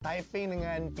Taiping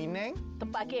dengan Penang.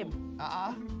 Tempat game.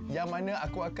 Yang mana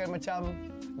aku akan macam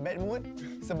bad mood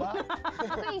sebab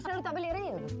Kan you selalu tak balik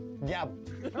raya ke? diam.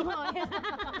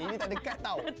 Ini tak dekat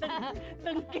tau.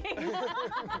 Tengking.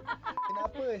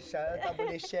 Kenapa Syal tak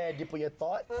boleh share dia punya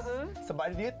thoughts?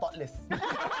 Sebab dia thoughtless.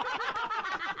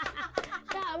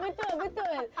 Tak,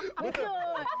 betul.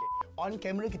 On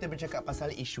camera kita bercakap pasal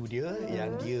isu dia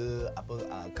yang dia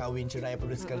kahwin cerai apa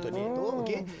sekarang untuk dia tu,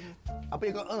 okey. Apa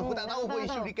yang kau tak tahu pun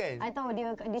isu dia kan? I tahu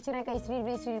dia ceraikan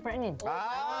isteri pregnant.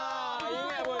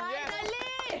 Ingat pun. Yes.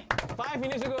 5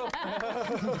 minutes ago.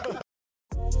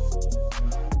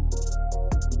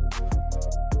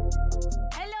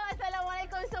 Hello,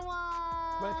 Assalamualaikum semua.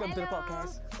 Welcome to the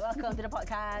podcast. Welcome to the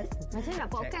podcast. Macam mana nak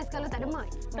podcast kalau tak ada mic?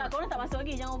 Tak, korang tak masuk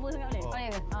lagi. Jangan over sangat boleh. Oh, ya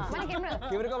ke? Mana kamera?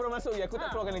 Kamera kau belum masuk je. Aku tak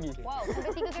keluarkan lagi. Wow,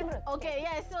 sampai 3 kamera. Okay,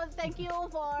 yes. So, thank you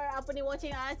for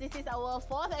watching us. This is our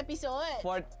 4th episode.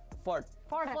 Fourth.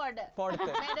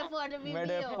 Metaphor the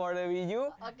video. For the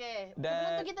video. Okay. Dan-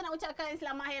 Sebelum tu kita nak ucapkan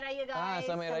Selamat Hari Raya, guys. Selamat Hari Raya.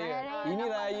 Selamat Hari Raya. Ini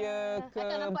raya ke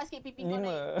Takkan nampak sikit pipi kau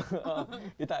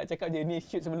 5. Dia tak cakap je ni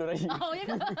shoot sebelum raya. Oh, ya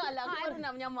ke? Alah, aku baru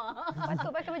nak menyamar.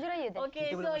 Patut pakai baju raya tu. Okay,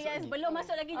 Kita so belum masuk yes, lagi. belum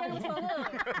masuk lagi. Jangan suara.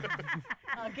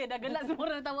 Okay, dah gelap semua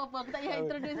orang tahu apa. Aku tak payah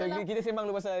introduce So, lah. kita sembang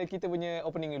dulu pasal kita punya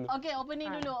opening dulu. Okay, opening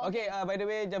dulu. Okay, by the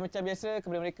way, macam biasa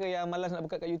kepada mereka yang malas nak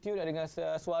buka kat YouTube nak dengar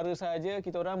suara saja,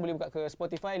 kita orang boleh buka ke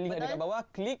Spotify, link ada Betul. kat bawah,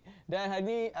 klik. Dan hari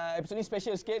ni episod ni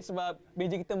special sikit sebab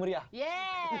meja kita meriah.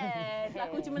 Yes.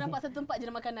 Aku cuma nampak satu tempat je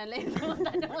ada makanan. Lain semua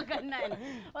tak ada makanan.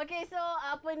 Okay, so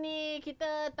apa ni,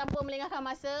 kita tanpa melengahkan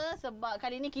masa sebab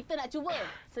kali ni kita nak cuba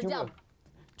sejam.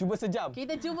 Cuba sejam.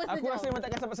 Kita cuba Aku sejam. rasa memang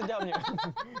takkan sampai sejam je.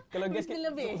 Kalau guest Mesti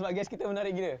lebih. sebab guest kita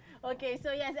menarik gila. Okay, so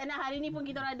yes, and hari ni pun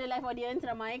kita orang ada live audience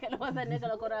ramai kat luar sana.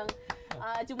 Kalau korang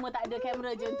cuma tak ada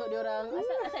kamera je untuk diorang.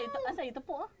 Asal you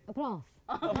tepuk? Applause.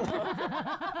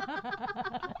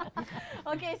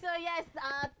 Okay, so yes,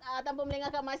 tanpa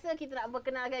melengahkan masa, kita nak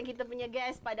perkenalkan kita punya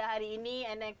guest pada hari ini.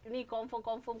 And ni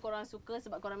confirm korang suka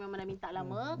sebab korang memang dah minta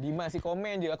lama. Dimas si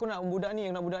komen je. Aku nak budak ni,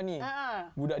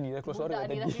 Budak ni dah keluar suara Budak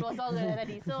ni tadi. dah keluar suara dah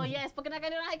tadi. So yes, perkenalkan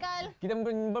diorang, Haikal. Kita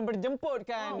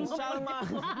berjemputkan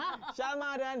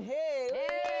Syalma dan Hey.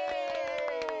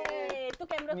 Tu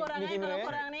kamera korang Ni kamera, kalau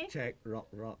korang ni. Check rock.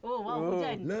 Oh, wow,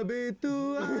 hujan. Lebih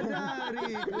tua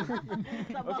dariku.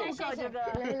 Sabar kau juga.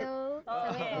 Hello.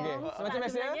 Okay. Okay, so macam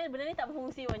biasa. Sebenarnya benda ni tak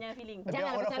berfungsi banyak feeling. Jangan Biar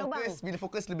orang pecah lubang. fokus, bila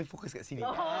fokus lebih fokus kat sini.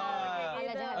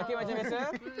 Okey, macam biasa,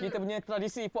 kita punya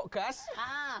tradisi podcast.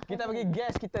 Kita bagi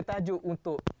guest kita tajuk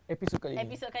untuk episod kali ni.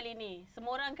 Episod kali ni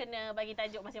semua orang kena bagi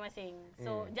tajuk masing-masing.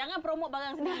 So jangan promote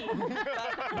barang sendiri.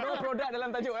 No produk dalam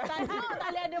tajuk Tajuk tak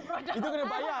boleh ada produk. Itu kena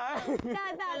bayar Tak.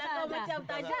 Kalau kau macam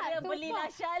tajuk dia belilah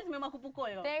Syal, memang aku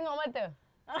pukul kau. Tengok mata.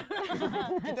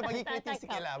 Kita bagi kreatif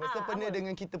sikit lah. Bersempena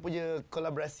dengan kita punya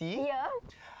kolaborasi. Ya.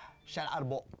 Syal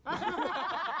Arbok.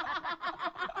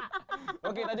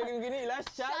 Okey, tajuk gini ialah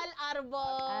Syal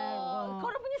Arbok.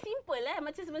 Korang punya simple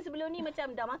macam sebelum ni macam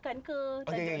dah makan ke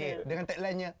tajuk Okey. dia. Dengan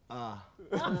tagline-nya.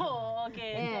 Oh,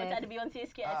 okey. So Yes. macam ada Beyonce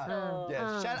sikit so. Yes.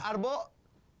 Syal Arbok.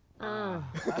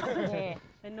 Okay.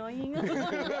 Annoying.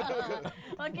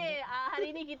 Okey, hari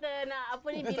ni kita nak apa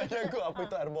ni, bila Tanya kita aku apa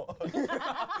itu Arbok.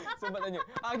 sebab tanya.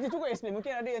 Kita cukup explain,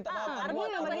 mungkin ada yang tak faham. Arbok Ni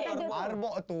tak bagi boleh. tajuk.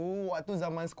 Arbok tu waktu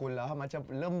zaman sekolah macam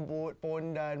lembut,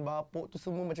 pondan, bapuk tu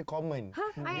semua macam common.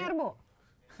 Ai arbok.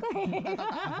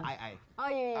 Ai. Oh,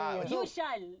 ya. You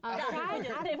Syal. Dah, je,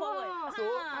 stay forward.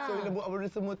 So lembut apa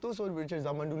semua tu, so macam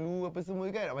zaman dulu apa semua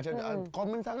kan, macam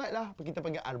common sangat lah kita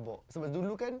panggil Arbok. Sebab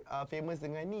dulu kan famous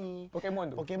dengan ni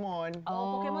Pokemon tu. Pokemon.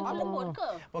 Pokemon tu lembut ke?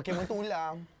 Pokemon tu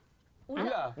ular.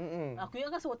 Ular. Aku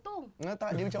ingatkan sotong.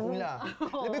 Tak, dia macam ular.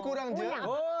 Lebih kurang je.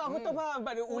 Oh, aku tahu faham.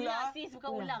 Sebab dia ular. Ular sis,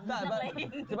 bukan ulang. Tak, Ulang lain.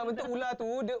 sebab bentuk ular tu,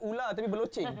 dia ular tapi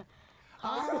berloceng.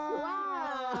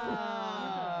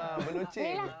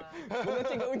 Berloceng.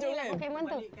 Berloceng kat ujung kan? Pokemon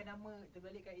tu. Terbalikkan nama,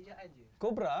 terbalikkan ejaan je.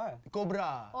 Kobra.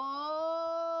 Kobra.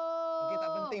 Oh. Okey,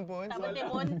 tak penting pun. Tak Sebab penting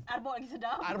pun. Arbok lagi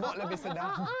sedap. Arbok lebih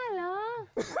sedap. Alah.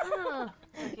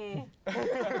 Okey.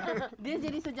 Dia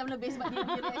jadi sejam lebih sebab dia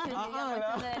punya reaction dia yang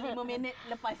macam dah 5 minit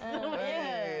lepas.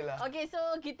 Yelah. Okey, so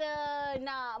kita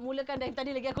nak mulakan dari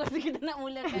tadi lagi. Aku rasa kita nak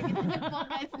mulakan kita punya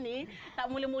podcast ni. Tak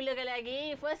mula-mulakan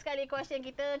lagi. First kali question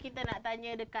kita nak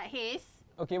tanya dekat Haze.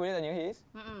 Okey, boleh tanya Hiz?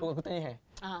 Oh, aku tanya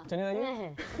Macam mana raya?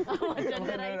 Macam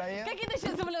mana Raya? raya? Kan kita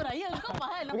shoot sebelum raya. Kau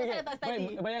faham? Aku sangat tak study.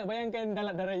 Bayangkan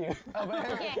dalam dah raya.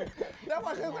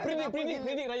 Dapat ke? Predict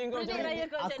raya kau macam Predict mana? raya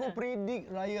kau macam Aku mana? predict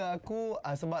raya aku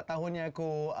sebab tahun ni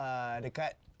aku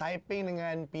dekat Taiping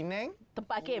dengan Penang.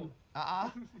 Tempat game.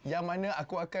 Yang mana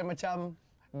aku akan macam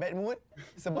bad mood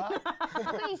sebab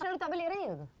Kan you selalu tak balik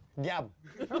raya ke? Diam.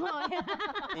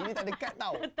 Ini tak dekat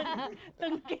tau.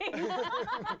 Tengking.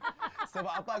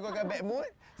 Sebab apa aku akan bad mood?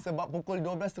 Sebab pukul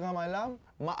 12.30 malam,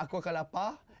 mak aku akan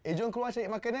lapar. Jom keluar cari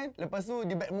makanan. Lepas tu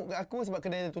dia bad mood kat aku sebab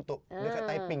kedai dia tutup. Dekat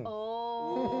Taiping.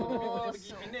 Oh.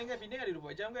 Pergi Penang kan? Penang ada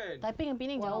 24 jam kan? Taiping dengan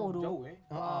Penang jauh tu. Jauh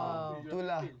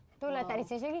Itulah. Itulah tak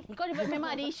research lagi. Kau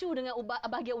memang ada isu dengan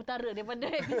bahagian utara daripada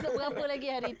episod berapa lagi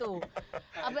hari tu.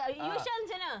 You Shan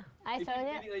macam mana? I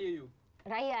selalunya Penang raya you.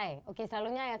 raya I. Okey,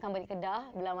 selalunya I akan balik Kedah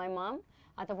belah my mum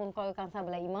ataupun kalau Kansar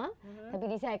belah Ima. Tapi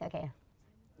di sini I kat KL.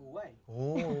 Oh, why?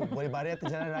 Oh, boleh barang atas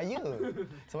jalan raya.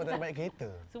 Sebab tak ada banyak kereta.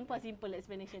 Sumpah simple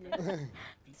explanation dia.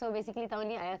 So basically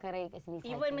tahun ni I akan raya kat sini.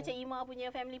 Even sahaja. macam Ima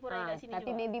punya family pun raya kat sini tapi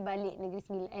juga. maybe balik negeri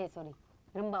Sembilan.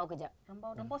 Rembau kejap.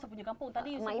 Rembau siapa punya kampung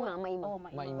tadi? Mak Ima, Mak Ima. Oh,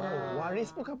 Mak Mak Ima. Ima.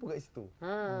 Waris pun kampung kat situ.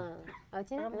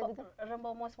 Macam mana?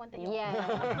 Rembau Most Wanted. Ya.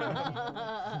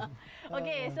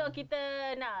 Okay, so kita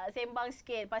nak sembang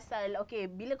sikit pasal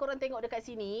bila korang tengok dekat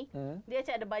sini, dia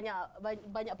macam ada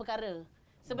banyak perkara.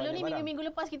 Sebelum Banyak ni minggu-minggu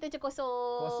lepas kita macam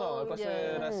kosong. Aku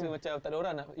je. rasa macam tak ada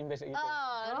orang nak invest kat kita.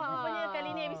 Rupanya kali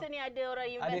ni episod ni ada orang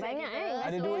invest kat banyak, kita.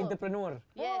 Ada dua entrepreneur.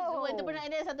 Yes, dua entrepreneur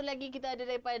ada. Satu lagi kita ada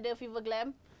daripada Fever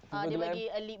Glam. Dia Glam. bagi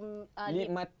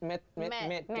Lip matte.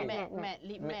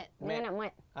 lip matte. Mana nak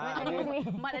mat?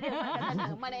 Mat ada kat sana.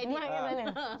 Mat edit. Mat kat sana.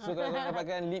 So kalau nak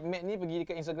dapatkan lip matte ni pergi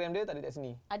dekat Instagram dia, tak ada kat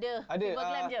sini. Ada. Ada. Fever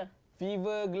Glam je.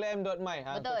 feverglam.my.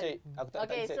 Betul. Aku tak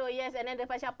Okay, set. so yes, and then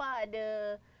depan Syapa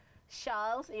ada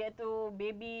Charles, iaitu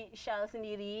baby Charles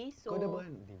sendiri. So, Kau dah buat?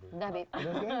 Dah, babe.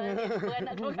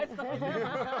 beranak dua kasut.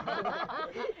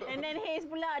 And then Haze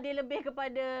pula dia lebih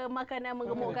kepada makanan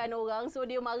menggemukkan orang. So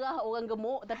dia marah orang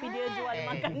gemuk tapi dia jual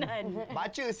makanan.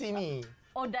 Baca sini.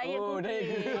 Oh, diet cooking.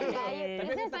 Diet.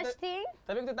 Is there such thing?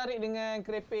 Tapi aku tertarik dengan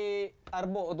kerepek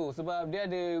arbok tu sebab dia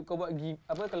ada kau buat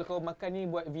kalau kau makan ni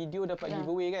buat video dapat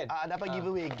giveaway kan? Dapat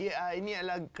giveaway. Ini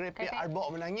adalah kerepek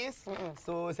arbok menangis.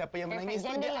 So siapa yang menangis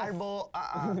tu dia genderless. arbok.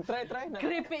 Try nak.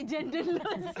 Kerepek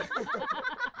genderless.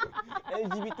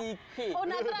 LGBTQ. Oh,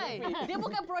 nak try? Dia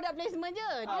bukan product placement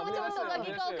je. Dia boleh macam untuk masuk, bagi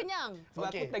boleh kau masuk. kenyang. Sebab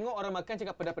aku tengok orang makan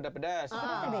cakap pedas-pedas. So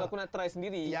aku nak try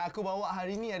sendiri. Yang aku bawa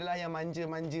hari ni adalah yang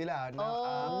manja-manja lah.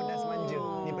 Pedas manja.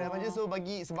 Ni pedas manja so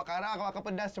bagi sebab Kara kalau makan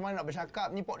pedas macam mana nak bercakap.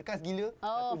 Ni podcast gila.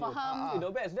 Oh, faham.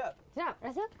 Not bad, sedap. Sedap,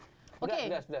 rasa?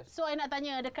 Okay, Pedas. so I nak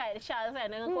tanya dekat Charles kan,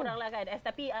 dengan korang lah kan.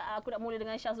 Tapi aku nak mula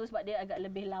dengan Charles dulu sebab dia agak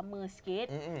lebih lama sikit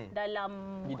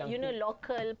dalam Bidang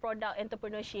local product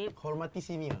entrepreneurship. Hormati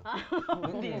senior.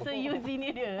 So you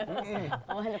sini dia.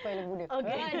 Oh, lepas yang muda.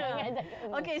 Okay.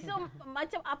 Okay, so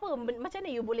macam mana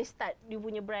you boleh start you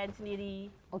punya brand sendiri?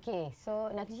 Okay,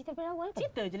 so nak cerita daripada awal ke?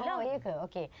 Cerita je lah. Oh, ya ke?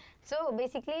 Okay. So,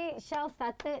 basically, Shell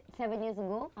started 7 years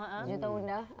ago. 7 tahun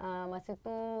dah. Masa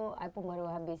tu, I pun baru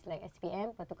habis like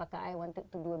SPM. Lepas tu kakak I wanted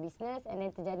to do a business. And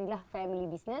then terjadilah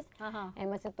family business. And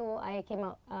masa tu, I came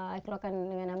out, I keluarkan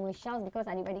dengan nama Shell because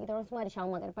adik-adik kita orang semua ada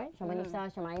Shalma kat depan. Shalma Nifsa,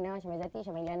 Shalma Aina, Shalma Izzati,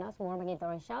 Shalma Iliana. Semua orang panggil kita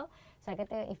orang Shell. So, I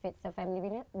kata if it's a family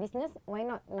business, why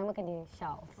not namakan dia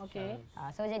Shells. Okay.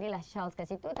 So, jadilah Shells kat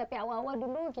situ. Tapi awal-awal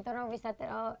dulu, kita orang we started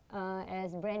out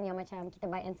as brand yang macam kita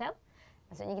buy and sell.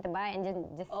 Maksudnya kita buy and just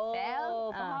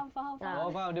sell. Faham.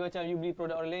 Oh, faham. Dia macam you beli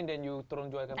produk orang lain dan you tolong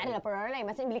jualkan. Tak adalah produk orang lain.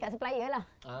 Maksudnya beli kat supplier lah.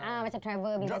 Macam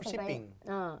travel, beli kat Dropshipping.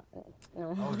 supplier. No.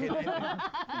 Okey.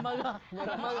 Marah.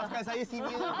 Maafkan saya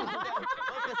senior.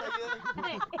 Maafkan saya.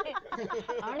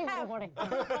 Ini bukan goreng.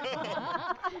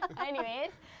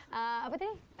 Anyways, apa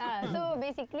tadi? So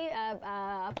basically,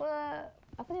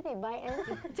 apa tadi? Buy and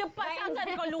Cepat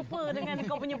sangat kau lupa dengan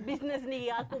kau punya business ni.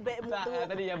 Aku back mood tu.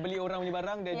 Tadi yang beli orang punya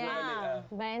barang dan jual balik.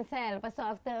 Buy and sell. Lepas tu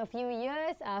after a few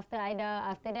years, after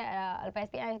that, lepas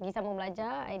SPM, pergi sambung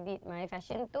belajar, I did my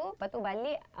fashion tu. Lepas tu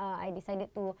balik, I decided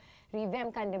to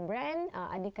revampkan the brand,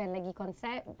 adakan lagi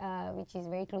konsep which is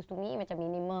very close to me, macam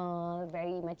minimal,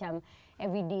 very macam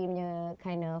everyday punya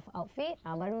kind of outfit.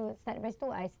 Baru start lepas tu,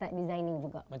 I start designing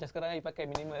juga. Macam sekarang I pakai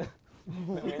minimal.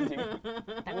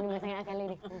 Tak minimal sangat kali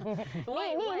ni.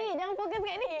 Ni, jangan fokus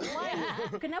kat ni.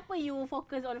 Kenapa you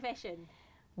focus on fashion?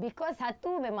 Because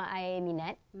satu memang I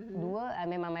minat, dua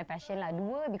memang my passion lah.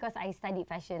 Dua because I studied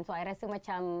fashion, so I rasa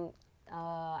macam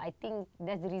I think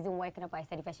that's the reason why kenapa I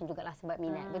study fashion jugalah sebab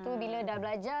minat. Betul bila dah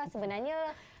belajar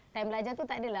sebenarnya time belajar tu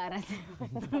tak adalah rasa.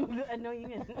 Annoying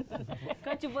kan?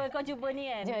 Kau cuba ni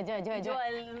kan?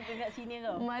 Jual dekat sini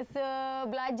kau. Masa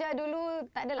belajar dulu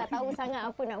tak adalah tahu sangat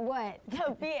apa nak buat.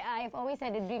 Tapi I've always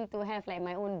had a dream to have like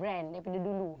my own brand daripada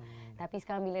dulu. Tapi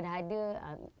sekarang bila dah ada,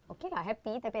 okay lah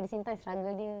happy tapi at the same time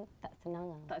struggle dia tak senang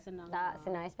lah. Tak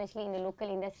senang, especially in the local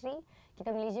industry. Kita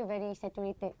Malaysia very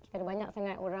saturated. Kita ada banyak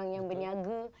sangat orang yang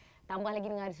berniaga tambah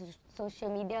lagi dengan social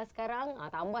media sekarang,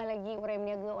 tambah lagi orang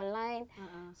yang berniaga online.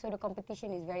 So the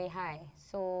competition is very high.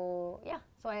 So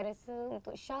so I rasa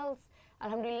untuk Charles,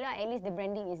 alhamdulillah at least the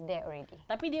branding is there already.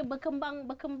 Tapi dia berkembang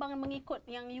mengikut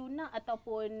yang you nak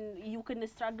ataupun you kena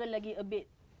struggle lagi a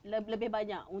bit lebih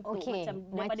banyak untuk macam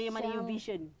daripada yang mana you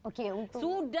vision. Okey, untuk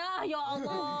Sudah ya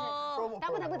Allah. tak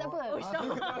apa.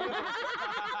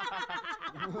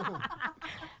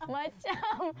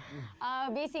 Macam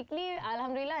basically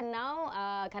alhamdulillah now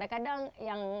kadang-kadang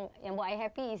yang buat I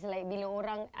happy is like bila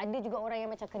orang ada juga orang yang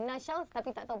macam kenal Charles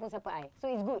tapi tak tahu pun siapa I. So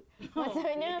it's good.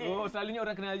 Maksudnya selalunya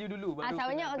orang kenal you dulu baru.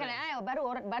 Selalunya orang kenal I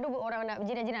baru orang nak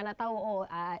jinak-jinak nak tahu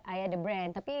I ada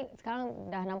brand. Tapi sekarang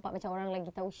dah nampak macam orang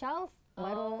lagi tahu Charles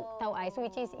baru tahu I. So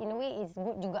which is in a way is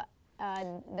good juga.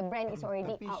 The brand is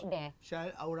already out there.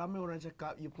 Syal, ramai orang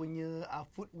cakap you punya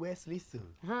footwear selesa.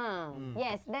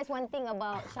 Yes, that's one thing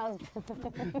about Charles.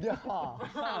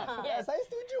 Yes, saya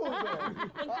setuju.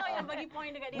 Engkau yang bagi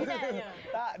point dekat dia kan?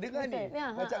 Tak, dengar ni.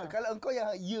 Macam kalau engkau yang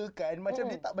kan, macam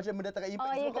dia tak macam mendatangkan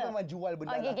impact. Sebab kau memang jual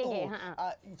benda lah tu.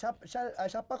 Syal,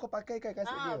 siapa kau pakai kan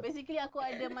kasut dia? Basically aku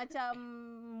ada macam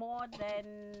more than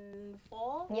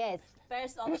 4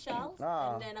 pairs of shawls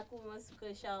and then aku memang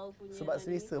suka shawl punya. Sebab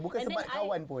selesa, bukan sebab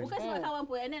kawan pun. Bukan sebab kawan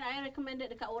pun. And then I recommended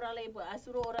dekat orang lain pun. I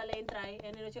suruh orang lain try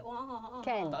and then dia cakap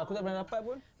kan. Aku tak pernah dapat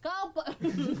pun. Kau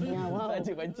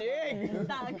Saja pancing.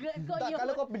 Tak,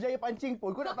 kalau kau berjaya pancing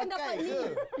pun kau nak pakai ke?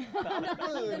 Tak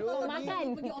apa. Kau makan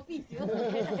pergi office ya.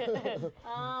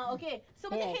 Okay.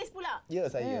 So macam Haze pula. Ya,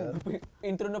 saya.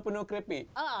 Entrepreneur krepek.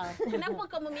 Kenapa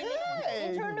kau memilih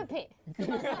Entrepreneur.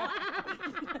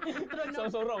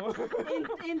 Sorong-sorong.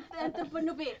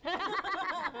 Entrepreneur pay.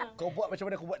 Kau buat macam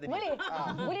mana aku buat tadi? Boleh?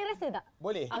 Boleh rasa tak?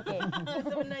 Boleh. Okey.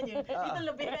 Sebenarnya itu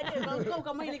lebih kat dia.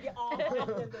 Kau main lagi.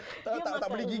 Tak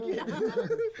boleh gigit.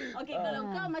 Okey, kalau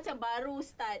kau macam baru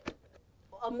start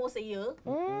almost a year,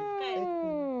 kan?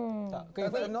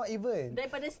 Tak, not even.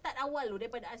 Daripada start awal tu,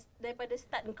 daripada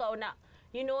start kau nak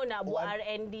nak buat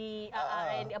R&D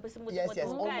apa semua tu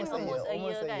kan, almost a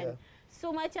year kan.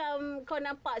 So macam kau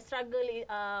nampak struggle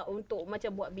untuk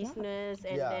macam buat business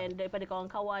and then daripada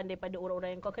kawan-kawan, daripada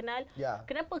orang-orang yang kau kenal.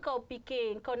 Kenapa kau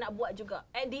fikir kau nak buat juga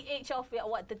at the age of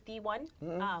 31?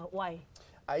 Why?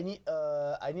 I need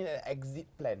an exit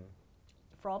plan.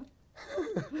 From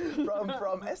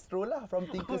Astro lah, from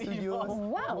Tinker Studios.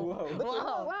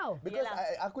 Wow. Because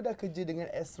aku dah kerja dengan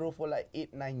Astro for like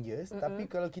 8-9 years. Tapi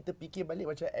kalau kita fikir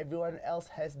balik macam everyone else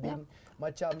has been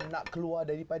macam nak keluar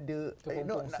daripada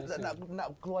nak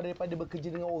keluar daripada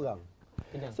bekerja dengan orang.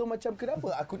 So macam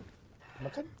kenapa aku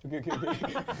makan? Okay.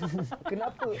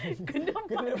 Kenapa?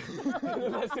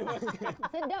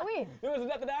 Sedap weh. Memang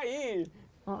sedap kedai.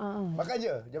 Makan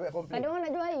je, jangan komplain. Ada orang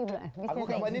nak jual air pula. Aku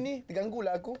kat mana ni?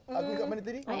 Terganggulah aku. Aku kat mana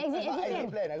tadi? Exit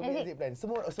plan. Aku exit plan.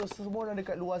 Semua orang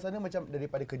dekat luar sana macam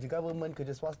daripada kerja government,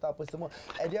 kerja swasta apa semua.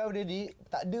 At the end of the day,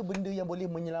 tak ada benda yang boleh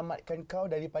menyelamatkan kau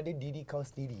daripada diri kau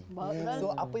sendiri.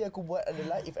 So apa yang aku buat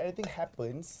adalah if anything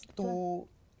happens to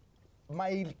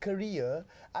my career,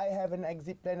 I have an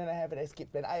exit plan and I have an escape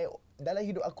plan. Dalam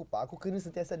hidup aku aku kena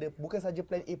sentiasa ada bukan saja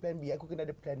plan A, plan B, aku kena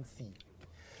ada plan C.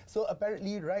 So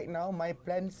apparently right now my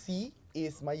plan C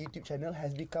is my YouTube channel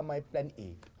has become my plan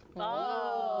A.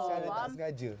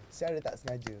 Secara tak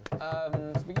sengaja.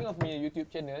 Speaking of me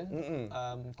YouTube channel,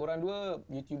 korang dua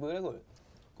YouTuber lah kot.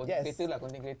 Content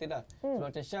creator lah. So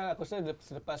macam Syah, aku rasa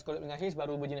selepas collab dengan Haze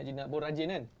baru berjinak-jinak baru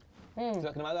rajin kan?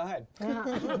 Sebab kena marah kan?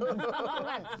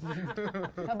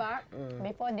 Sebab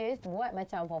before this buat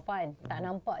macam for fun. Tak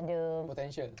nampak the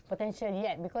potential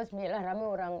yet. Because yelah ramai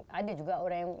orang, ada juga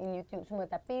orang yang in YouTube semua.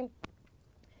 Tapi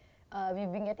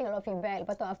we've been getting a lot of feedback.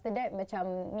 Lepas tu after that macam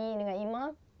ni dengan Ima.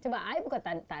 Sebab I bukan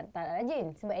tak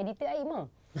rajin. Sebab editor I Ima.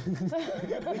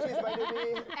 Which is by the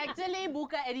way, actually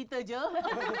bukan editor je.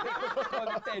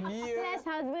 Content dia. Slash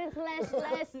husband,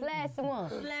 slash semua.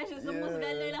 Slash semua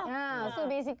segala lah. So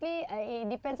basically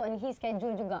it depends on his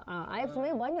schedule juga. I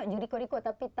sebenarnya banyak je record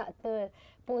tapi tak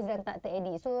terpost dan tak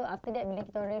teredit. So after that bila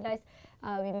kita realise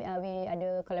we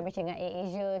ada collaboration dengan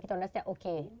AirAsia, kita dah start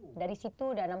okay. Dari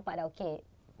situ dah nampak dah okay.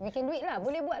 We can do it lah,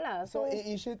 boleh buat lah. So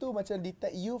AirAsia tu macam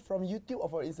detect you from YouTube or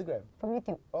from Instagram? From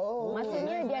YouTube. Oh.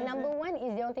 Maksudnya dia number one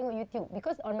is dia orang tengok YouTube.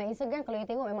 Because on my Instagram kalau you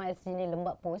tengok memang jenis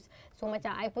lembab post. So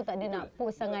macam I pun tak ada nak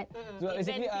post sangat. So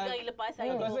basically lepas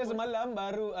aku rasa semalam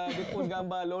baru dia post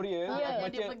gambar L'Oreal.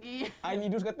 Dia pergi. I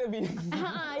Nidus kata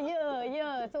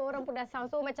Ya. So orang pun dah sound.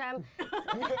 So macam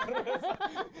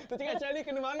Tu cakap Charlie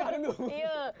kena marah dulu.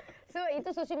 Ya. So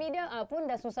itu social media pun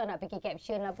dah susah nak fikir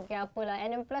caption lah, fikir apalah.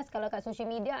 And then plus kalau kat social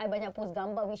media I banyak post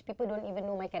gambar which people don't even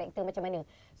know my character macam mana.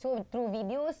 So through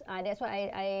videos, that's why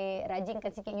I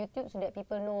rajinkan sikit YouTube so that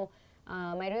people know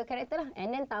my real character lah.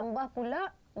 And then tambah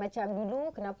pula macam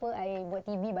dulu kenapa I buat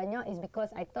TV banyak is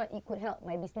because I thought it could help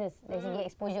my business dari segi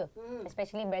exposure,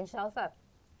 especially brand sales lah.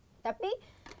 Tapi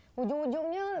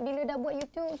ujung-ujungnya bila dah buat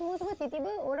YouTube semua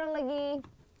tiba-tiba orang lagi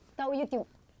tahu YouTube.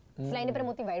 Selain daripada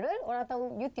Motiviral, orang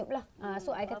tahu YouTube lah.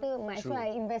 So I kata might as well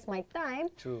I invest my time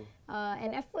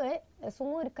and effort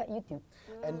semua dekat YouTube.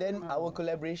 And then our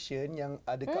collaboration yang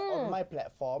dekat on my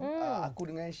platform,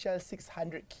 aku dengan Shell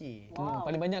 600k.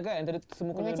 Paling banyak kan antara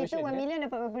semua Dengan collaboration. cerita 1 million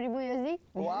dapat berapa ribu USD?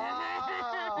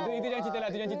 Wow. Itu jangan cerita lah,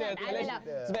 tu jangan cerita. Tak ada lah.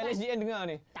 Sebab LSGN dengar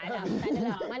ni. Tak ada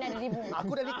lah. Mana ada ribu.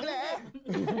 Aku dah declare.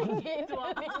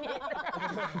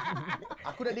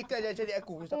 Aku dah declare jangan cari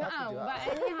aku. But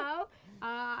anyhow,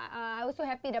 I also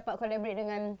happy dapat collaborate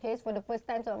dengan Haze for the first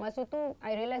time. So masa tu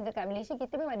I realise dekat Malaysia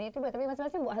kita memang ada YouTuber tapi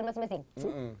masing-masing buat hal masing-masing.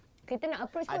 Kita nak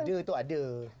approach pun Ada.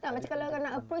 Tak, macam kalau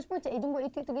nak approach pun macam jom buat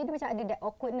YouTube together macam ada that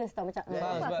awkwardness tau. Macam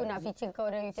apa aku nak feature kau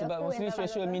dalam YouTube Sebab aku. mostly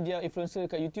social media influencer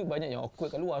kat YouTube banyak yang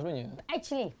awkward kat luar sebenarnya.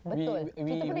 Actually, betul.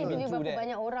 Kita pernah interview berapa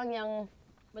banyak orang yang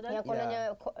yang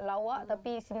kononnya lawak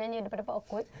tapi sebenarnya daripada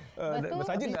awkward. Lepas tu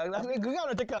Saja dah geram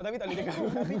nak cakap tapi tak boleh cakap.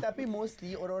 tapi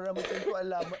mostly orang-orang macam tu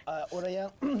adalah orang yang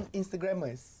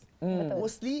Instagrammers.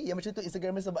 Mostly yang macam tu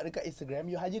Instagrammers sebab dekat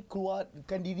Instagram you hanya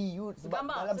keluarkan diri you sebab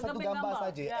dalam satu gambar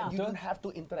saja and you don't have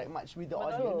to interact much with the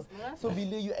audience. So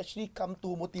bila you actually come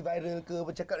to Motiviral ke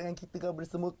bercakap dengan kita ke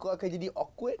bersama, kau akan jadi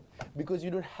awkward because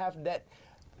you don't have that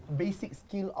basic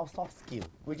skill of soft skill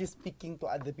which is speaking to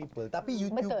other people. Tapi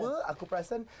YouTuber aku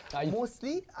perasan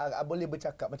mostly boleh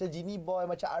bercakap macam Genie Boy,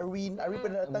 macam Arwin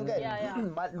pernah datang kan.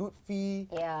 Mat Lutfi,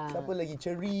 siapa lagi,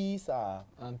 Ceris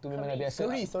Tu memang dah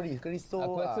biasa. Keris. So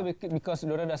aku rasa because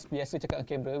diorang dah biasa cakap dengan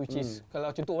kamera which is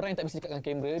kalau contoh orang yang tak biasa cakap dengan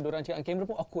kamera, diorang cakap dengan kamera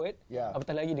pun awkward.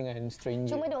 Apatah lagi dengan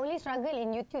stranger. Cuma the only struggle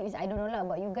in YouTube is I don't know lah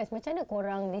about you guys. Macam mana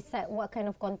korang decide what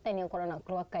kind of content yang korang nak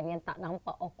keluarkan yang tak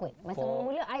nampak awkward? Masa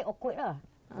mula I awkward lah.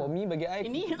 For me, bagi I...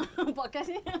 Ini podcast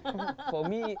ni. For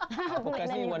me,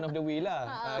 podcast ni one of the way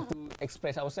lah to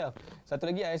express ourselves.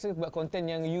 Satu lagi, I rasa buat konten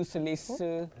yang you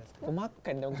selesa. Kau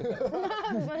makan dah orang cakap.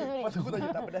 Masa aku tanya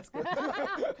tak pedas ke?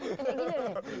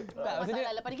 Tak, maksudnya...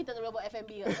 Lepas ni kita terus buat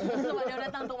F&B ke. Sebab dia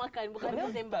datang untuk makan, bukan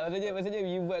untuk sembang. Tak, maksudnya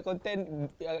you buat konten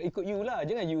ikut you lah.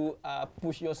 Jangan you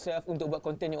push yourself untuk buat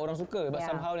konten yang orang suka. Sebab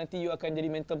somehow nanti you akan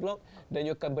jadi mental block dan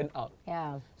you akan burn out.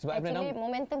 Sebab actually,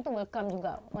 momentum tu welcome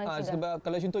juga. Sebab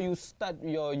kalau contoh you start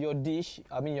your dish,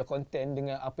 I mean your content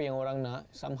dengan apa yang orang nak,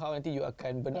 somehow nanti you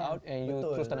akan burn out and you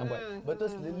terus tak nak buat. Betul.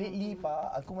 Lately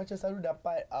Pak, aku macam selalu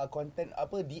dapat content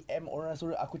DM orang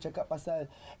suruh aku cakap pasal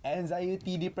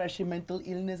anxiety, depression, mental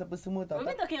illness apa semua tau. We've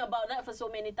been talking about that for so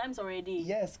many times already.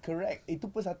 Yes, correct. Itu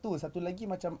pun satu lagi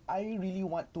macam I really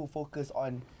want to focus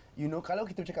on, you know, kalau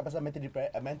kita bercakap pasal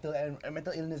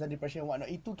mental illness and depression and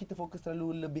whatnot, itu kita fokus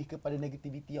terlalu lebih kepada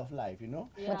negativity of life, you know.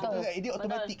 Betul. Ini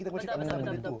automatik kita bercakap pasal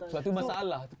benda tu. Sebab tu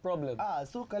masalah, tu problem.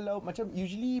 So kalau macam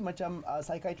usually macam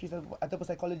psychiatrist ataupun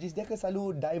psychologist, dia akan selalu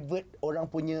divert orang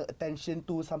punya attention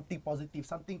to something positive,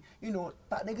 something, you know,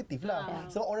 tak negatif lah.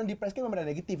 Sebab orang depressed kan memang dah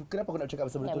negatif. Kenapa aku nak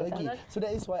cakap pasal benda tu lagi? So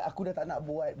that is why aku dah tak nak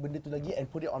buat benda tu lagi and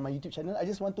put it on my YouTube channel. I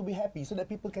just want to be happy so that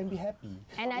people can be happy.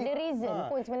 And ada reason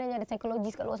pun sebenarnya ada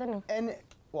psikologis kat luar sana. And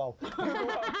wow.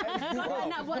 Kau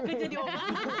nak buat kerja di rumah.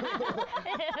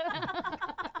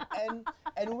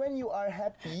 And when you are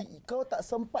happy, kau tak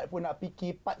sempat pun nak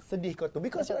fikir part sedih kau tu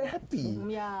because you are happy.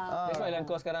 That's why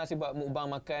kau sekarang asyik buat mukbang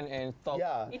makan and talk.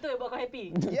 Itu yang buat kau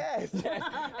happy. Yes.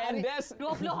 And that's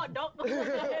 20 hotdog.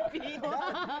 Happy.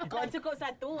 Cukup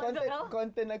satu untuk kau.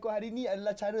 Konten aku hari ni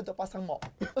adalah cara untuk pasang mop.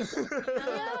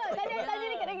 Tanya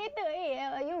dekat kereta.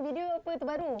 You video apa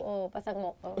terbaru? Oh, pasang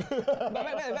mop.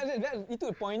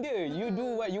 Itu point dia. You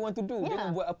do what you want to do.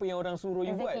 Jangan buat apa yang orang suruh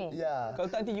you buat. Kalau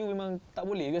tak nanti you memang tak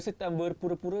boleh. You rasa tak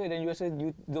berpura-pura dan you rasa you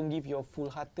don't give your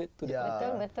full hearted to the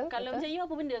Betul. Kalau macam you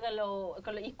apa benda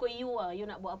kalau ikut you you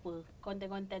nak buat apa?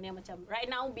 Konten-konten yang macam right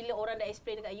now bila orang dah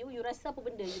explain dekat you rasa apa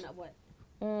benda you nak buat?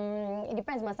 It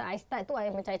depends. Masa I start tu,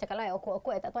 I macam I cakap lah,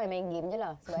 awkward, I tak tahu I main game je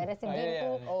lah. Sebab I rasa game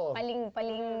tu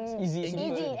paling easy,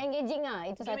 engaging lah.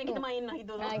 Itu satu. Kita main lah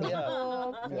itu.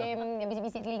 Game yang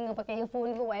bisik-bisik telinga pakai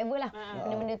earphone ke, whatever lah.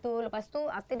 Benda-benda tu. Lepas tu,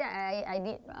 after that, I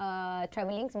did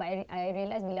travelling. Sebab I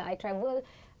realise bila I travel,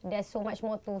 there's so much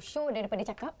more to show daripada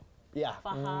cakap. Ya.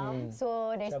 Faham.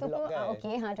 So dari situ Travelog pun kan?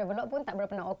 okey, travelog pun tak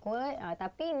berapa nak awkward.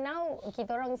 Tapi now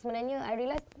kita orang sebenarnya I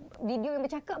realise video yang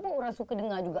bercakap pun orang suka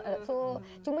dengar juga. So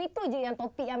cuma itu je yang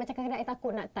topik yang macam kadang-kadang I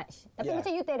takut nak touch. Tapi Yeah.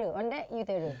 macam you terror, on that you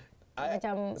terror.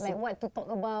 Macam like what to talk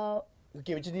about.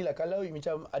 Okay, macam ni lah. Kalau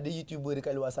macam ada YouTuber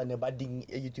dekat luar sana, budding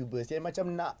YouTubers yang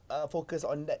macam nak focus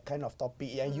on that kind of topic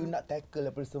yang you nak tackle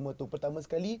apa semua tu. Pertama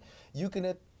sekali, you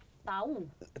kena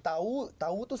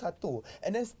tahu tu satu.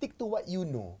 And then stick to what you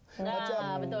know.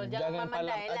 Betul. Jangan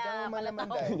pandai lah. Jangan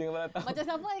pandai. Jangan malah tahu. Macam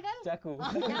siapa kan? Macam aku.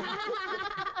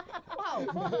 Wow.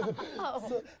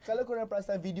 So, kalau korang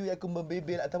perasan video yang aku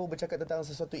membebel ataupun bercakap tentang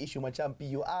sesuatu isu macam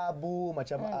PU Abu,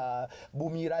 macam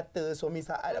bumi rata, suami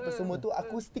saat apa semua tu,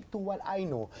 aku stick to what I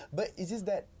know. But it's just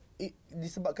that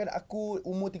disebabkan aku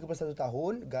umur 31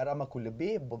 tahun, garam aku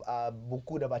lebih,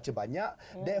 buku dah baca banyak,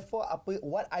 therefore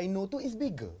what I know tu is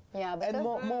bigger. Ya, betul.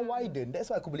 And more widen.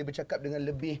 That's why aku boleh bercakap dengan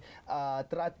lebih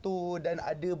teratur dan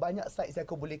ada banyak sites yang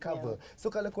aku boleh cover. So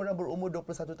kalau korang berumur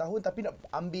 21 tahun tapi nak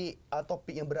ambil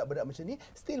topik yang berat-berat macam ni,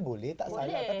 still boleh, tak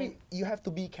salah. Tapi you have to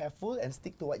be careful and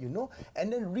stick to what you know and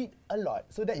then read a lot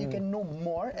so that you can know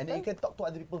more and then you can talk to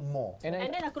other people more. And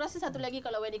then aku rasa satu lagi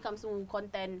kalau when it comes to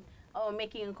content,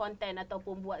 making content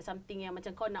ataupun buat something yang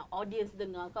macam kau nak audience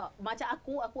dengar kau. Macam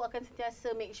aku akan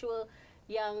sentiasa make sure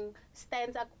yang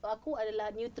stance aku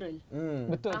adalah neutral.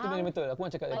 Betul, itu benar betul. Aku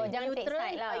nak cakap tadi. Jangan take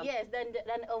side lah. Yes,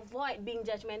 dan avoid being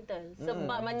judgemental.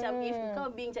 Sebab macam if kau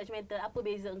being judgemental, apa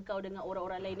beza engkau dengan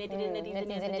orang-orang lain,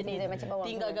 netizen macam bawah.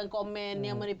 tinggalkan komen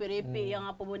yang merepek-repek yang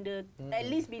apa benda.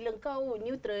 At least bila kau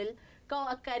neutral, kau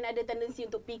akan ada tendensi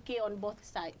untuk fikir on both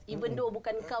sides. Even though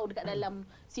bukan kau dekat dalam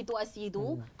situasi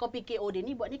tu, kau fikir dia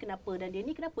ni buat ni kenapa dan dia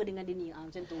ni kenapa dengan dia ni.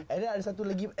 Macam tu. And then ada satu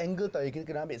lagi angle tau yang kita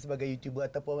kena ambil sebagai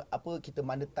YouTuber ataupun apa kita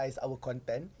monetize our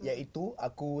content, iaitu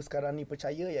aku sekarang ni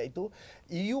percaya iaitu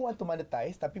you want to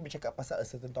monetize tapi bercakap pasal a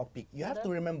certain topic. You have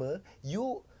to remember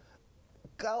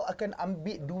kau akan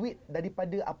ambil duit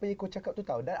daripada apa yang kau cakap tu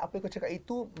tau, dan apa yang kau cakap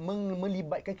itu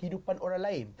melibatkan kehidupan orang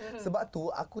lain. Sebab tu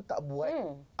aku tak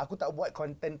buat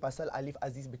content pasal Alif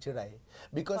Aziz bercerai,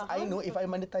 because I know if I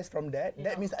monetize from that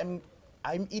means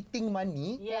I'm eating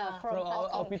money from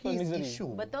our people his misery.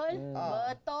 issue. Betul?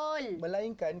 Betul.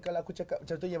 Melainkan kalau aku cakap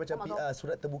contohnya macam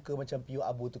surat terbuka macam PU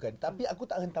Abu tu kan. Tapi aku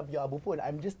tak hentam PU Abu pun.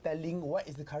 I'm just telling what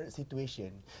is the current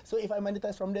situation. So if I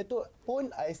monetize from there tu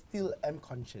pun, I still am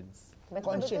conscious.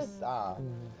 Conscious.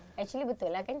 Actually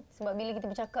betul lah kan, sebab bila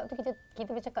kita bercakap tu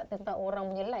kita bercakap tentang orang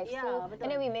punya life. betul. And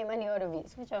then we make money out of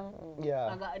it. So macam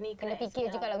Agak ni kena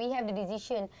fikir je kalau we have the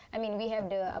decision. I mean we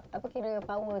have the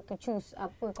power to choose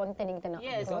apa content yang kita nak.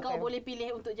 Yes, kau boleh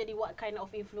pilih untuk jadi what kind of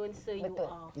influencer you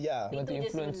are. You want to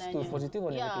influence to positive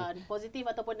or negative? Positif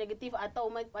ataupun negatif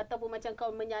ataupun macam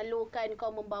kau menyalurkan,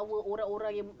 kau membawa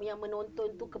orang-orang yang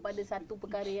menonton tu kepada satu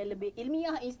perkara yang lebih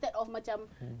ilmiah instead of macam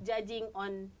judging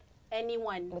on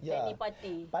anyone, any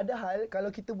party. Padahal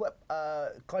kalau kita buat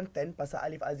content pasal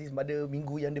Alif Aziz pada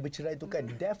minggu yang dia bercerai tu kan,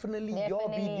 definitely your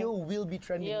video will be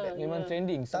trending. Memang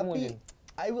trending semua je.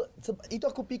 Itu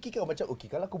aku fikirkan macam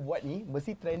kalau aku buat ni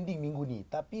mesti trending minggu ni.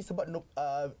 Tapi sebab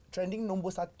trending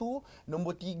nombor 1,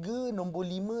 nombor 3, nombor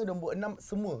 5, nombor 6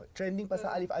 semua trending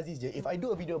pasal Alif Aziz je. If I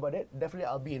do a video about that,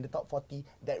 definitely I'll be in the top 40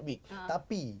 that week.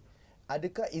 Tapi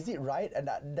adakah is it right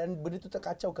dan benda tu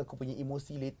terkacau ke aku punya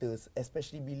emosi later,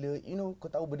 especially bila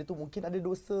kau tahu benda tu mungkin ada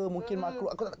dosa, mungkin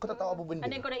makruh, aku tak tahu apa benda.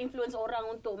 And then kau dah influence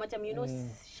orang untuk macam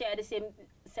share the same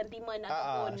sentiment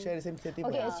ataupun share the same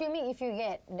sentiment. Okay, assuming if you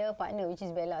get the partner which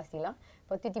is Bella still lah,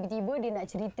 lepas tu tiba-tiba dia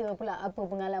nak cerita pula apa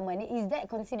pengalaman ni, is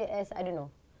that considered as I don't know?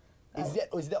 Is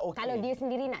that okay? Kalau dia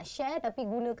sendiri nak share tapi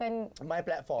gunakan my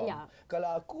platform. Yeah.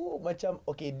 Kalau aku macam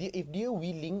if dia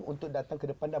willing untuk datang ke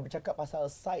depan dan bercakap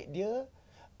pasal side dia,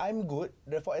 I'm good.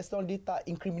 Therefore as long dia tak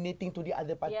incriminating to the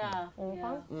other party.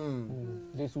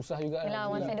 Dia susah juga. Yalah,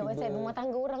 one-side rumah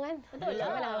tangga orang kan. Betul lah.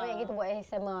 Janganlah baik kita buat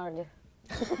ASMR je.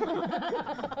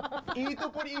 Itu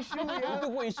pun isu ya. Itu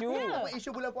pun isu. Isu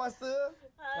bulan puasa.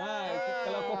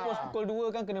 Kalau kau post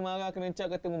pukul 2 kan kena marah, kena cap,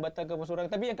 kata membatalkan puasa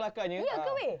orang. Tapi yang kelakarnya, Ya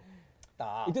ke weh?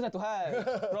 Tak. itu satu hal.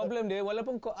 Problem dia,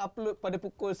 walaupun kau upload pada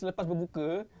pukul selepas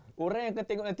berbuka, orang yang akan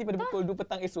tengok nanti pada pukul 2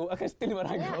 petang esok akan still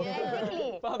marah kau. Exactly.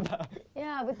 Faham tak?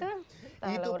 Ya, betul.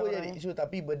 Itu pun jadi isu.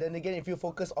 Tapi but then again, if you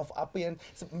focus of apa yang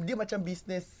dia macam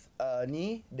business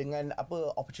ni dengan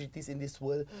apa opportunities in this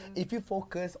world, if you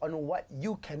focus on what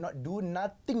you cannot do,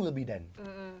 nothing will be done.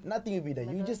 Nothing will be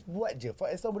done. You just buat je. For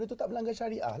example, benda tu tak melanggar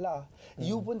syariah lah.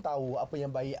 You pun tahu apa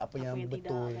yang baik, apa yang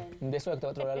betul. That's why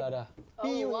aku tak terlalu dah.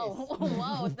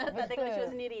 Wow, tak tengok show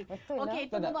sendiri. Okey,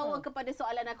 itu membawa kepada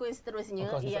soalan aku yang seterusnya,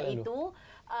 iaitu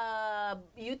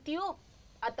YouTube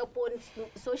ataupun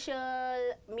social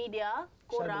media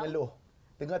korang.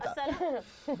 Dengar tak?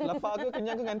 Lapar ke,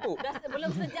 kenyang ke, ngantuk? Dah belum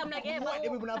sejam lagi. Buat dia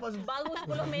boleh bernafas. Baru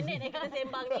 10 minit kita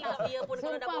sembang ni. Ia pun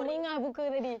kalau dah Sumpah boring. mengah buka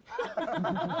tadi.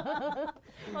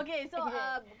 Okay, so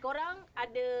korang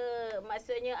ada,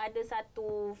 maksudnya ada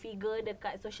satu figure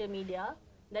dekat social media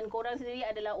dan korang sendiri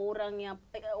adalah orang yang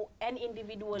an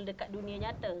individual dekat dunia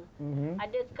nyata.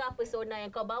 Adakah persona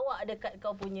yang kau bawa dekat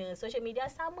kau punya social media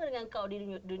sama dengan kau di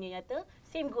dunia nyata?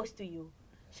 Same goes to you,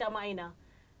 Syama Aina.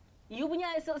 You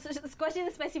punya question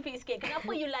spesifik sikit.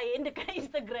 Kenapa you lain dekat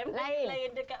Instagram?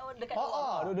 Lain dekat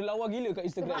luar? Dia lawa gila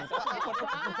kat Instagram.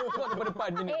 Buat depan-depan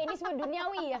je ni. Ini semua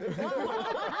duniawi lah.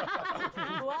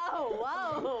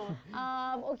 Wow.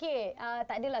 Okay,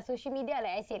 tak adalah social media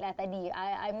like I said lah tadi.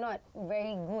 I'm not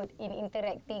very good in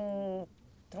interacting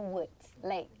through words.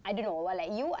 Like, I don't know,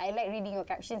 like you, I like reading your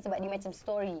captions sebab dia macam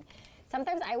story.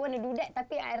 Sometimes I want to do that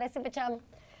tapi I rasa macam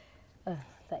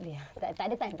tak boleh. Tak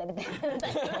ada time.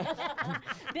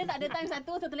 Dia tak ada time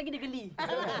satu lagi dia geli.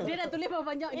 Dia dah tulis berapa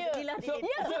banyak, dia gila dia.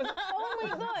 Oh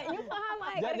my god, you faham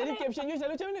I. Jadi caption you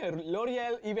selalu macam mana?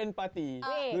 L'Oreal event party.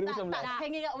 2019. Tak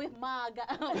hanging out with Margles.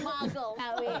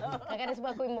 Tak weh. Kadang-kadang sebab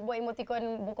aku buat emoticon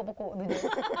pokok-pokok tu je.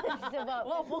 Sebab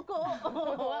pokok.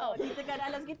 Wow,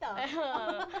 ceritakan alam sekitar.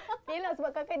 Yelah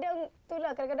sebab kadang-kadang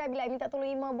itulah kadang-kadang bila I minta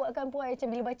tolong Ima buatkan pun I macam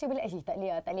bila baca bila tak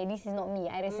boleh this is not me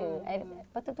I rasa.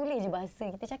 Patut tulis je bahasa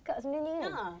kita cakap sebenarnya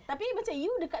kan. Tapi macam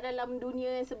you dekat dalam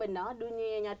dunia yang sebenar,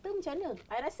 dunia yang nyata macam mana?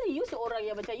 I rasa you seorang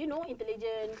yang macam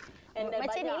intelligent and macam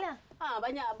banyak, ni lah.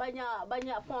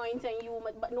 Banyak points yang you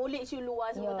knowledge you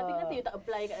luas semua. Tapi kenapa you tak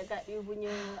apply kat you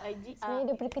punya IG? Sebenarnya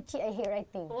daripada kecil I hate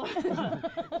writing.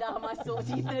 Dah masuk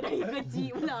cerita dari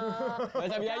kecil pula.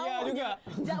 Macam Yaya juga.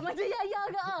 Macam Yaya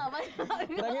ke?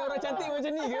 Perangai orang cantik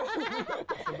macam ni ke?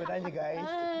 Sebenarnya guys,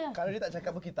 kalau dia tak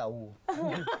cakap pun kita tahu.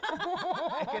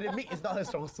 Academic is not her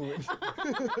strong suit.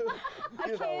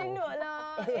 Tengok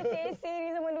lah. Essay ni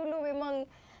zaman dulu memang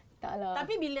taklah.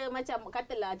 Tapi bila macam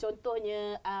katalah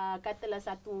contohnya katalah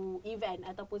satu event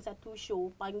ataupun satu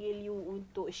show panggil you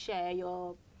untuk share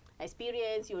your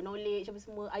experience, your knowledge apa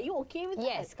semua, are you okay with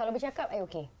that? Yes, kalau bercakap I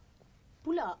okay.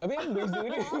 Pula. Habis apa beza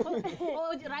dia?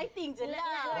 Writing je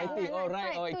lah.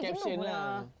 Writing, caption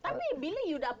lah. Tapi bila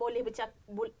you dah boleh bercakap,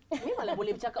 memanglah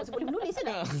boleh bercakap sebelum menulis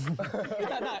kan? Tak.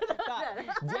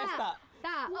 Just tak.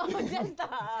 Just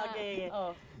tak. Okay.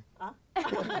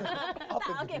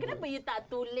 Okay, kenapa you tak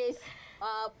tulis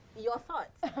your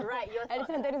thoughts? Right, your thoughts.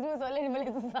 Ada semua soalan yang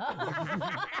paling susah.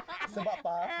 Sebab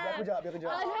apa? Biar aku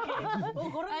jawab.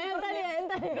 Korang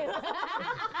entah.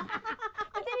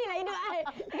 Macam ni lah hidup I.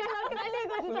 Kalau aku tak boleh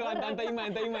kau Hantar Iman.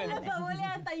 Tak boleh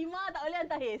hantar Ima, tak boleh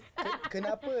hantar Hiz.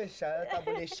 Kenapa Syal tak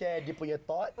boleh share dia punya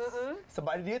thoughts?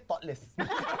 Sebab dia thoughtless.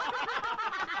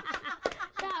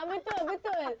 Tak,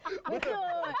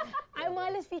 betul. I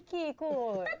malas fikir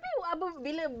kot. Tapi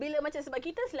bila macam sebab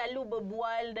kita selalu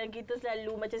berbual dan kita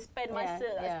selalu macam spend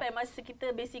masa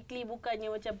kita basically bukannya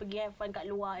macam pergi have fun kat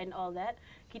luar and all that.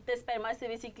 Kita spend masa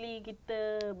basically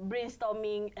kita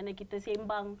brainstorming and kita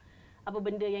sembang apa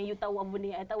benda yang you tahu, apa benda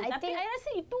yang I tahu. Tapi I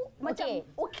rasa itu macam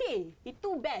okay.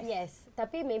 Itu best. Yes.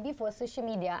 Tapi maybe for social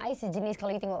media, I sejenis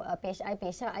kalau you tengok page I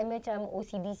macam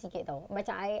OCD sikit tau.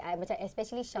 Macam I macam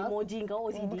especially Syaf. Emoji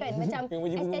kau OCD. Bukan, macam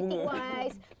aesthetic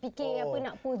wise, fikir apa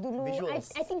nak post dulu. I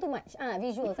think too much.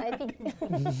 Visuals. I think.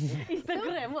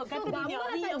 Instagram pun kata dia. So,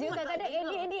 gambar saja kadang-kadang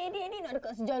edit nak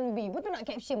dekat sejam lebih. Betul nak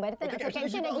caption. By the time nak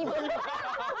caption dah give up.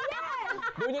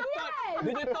 Dia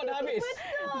punya thought dah habis.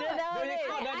 Dia dah habis.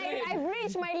 I've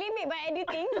reached my limit by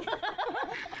editing.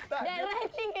 Dan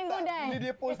writing can go down. Bila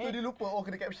dia post tu dia lupa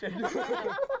kena caption.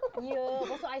 Ya,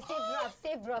 pasal I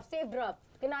save draft.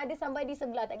 Kena ada somebody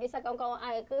sebelah, tak kisah kawan-kawan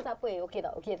I ke siapa. Okey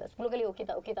tak? 10 kali okey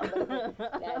tak? Okey.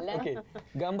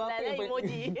 Gambar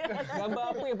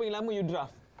apa yang paling lama you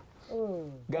draft?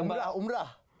 Gambar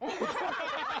Umrah.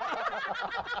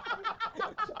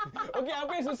 Okey,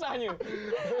 apa yang susahnya?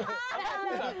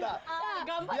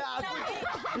 Gambar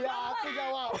Biar aku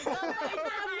jawab.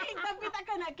 Islamik tapi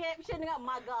takkan nak caption dengan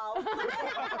Magal.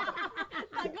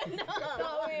 Tak kena.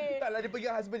 Taklah dia pergi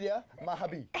husband dia,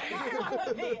 Mahabi.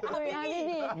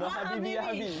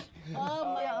 Habibi.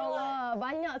 Ya Allah,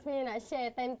 banyak sebenarnya nak share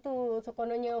time tu. So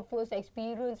kononnya first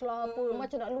experience lah apa,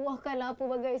 macam nak luahkan lah apa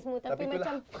bagai semua. Tapi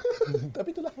macam Tapi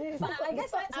itulah. I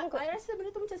guess I rasa benda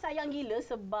tu macam sayang gila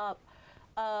sebab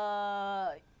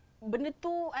benda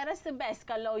tu I rasa best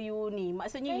kalau you ni.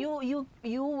 Maksudnya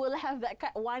you will have that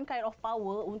one kind of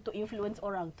power untuk influence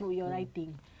orang through your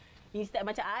writing. Instead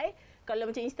macam kalau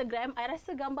macam Instagram, I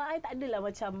rasa gambar I tak adalah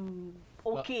macam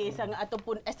okey sangat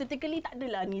ataupun aesthetically tak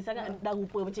adalah ni sangat dah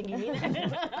rupa macam gini.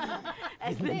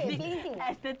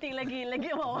 Estetik lagi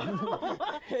bawah.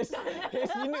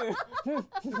 Hina.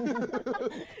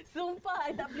 Sumpah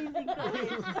I tak pleasing kau.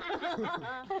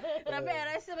 Tapi I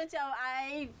rasa macam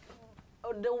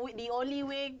the only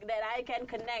way that I can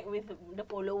connect with the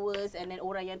followers and then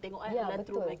orang yang tengok I adalah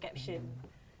through my caption.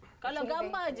 Kalau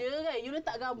gambar je kan, you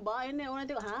letak gambar and then orang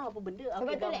tengok, apa benda?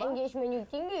 Sebab tu engagement you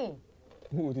tinggi.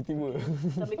 Tiba-tiba.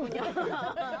 Sampai kunyah.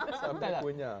 Sampai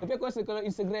kunyah. Tapi aku rasa kalau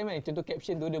Instagram kan, contoh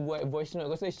caption tu dia buat voice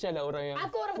note, aku rasa Syah lah orang yang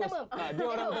Aku orang pertama. Dia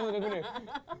orang pertama yang guna.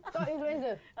 Top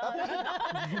influencer.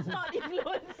 Top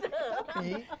influencer.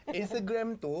 Tapi Instagram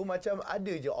tu macam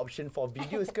ada je option for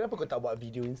videos. Kenapa kau tak buat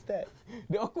video instead?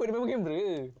 Dia awkward, dia memang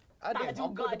kamera. Ada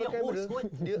juga awkward dia pakai kamera.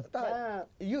 host. Dia tak.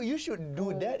 You should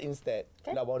do that instead.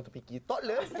 Dah baru terfikir.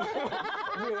 Thoughtless.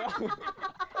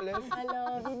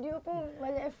 Alah, video pun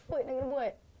banyak effort nak kena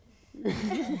buat.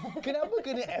 Kenapa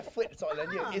kena effort soalan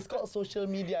dia? It's called social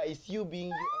media. It's you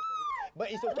being you. But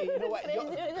it's okay. You know what?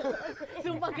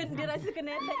 Sumpah dia rasa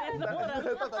kena attack dengan semua orang.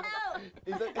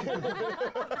 It's okay.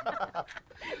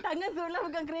 Tangan sebelah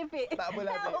pegang kerepek. Tak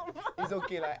apalah. It's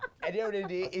okay lah. At the end of the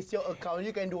day, it's your account.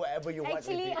 You can do whatever you want with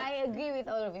Actually, it. I agree with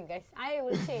all of you guys. I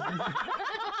will say.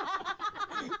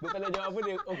 Dia tak nak jawab apa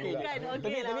dia. Okey je. Kan,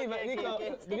 okey lah,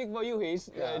 Tapi for you,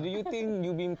 Haze, do you think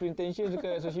you being pretentious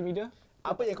dekat social media?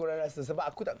 Apa yang korang rasa? Sebab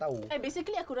aku tak tahu.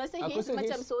 Basically aku rasa Haze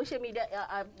macam social media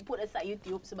put aside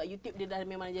YouTube sebab YouTube dia dah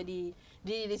memang jadi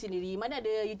diri dia sendiri. Mana ada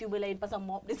YouTuber lain pasang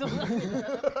mop dia semua.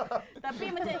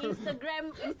 Tapi macam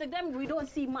Instagram we don't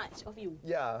see much of you.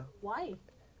 Yeah. Why?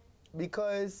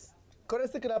 Because kau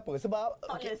rasa kenapa? Sebab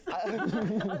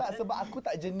tak, sebab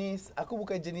aku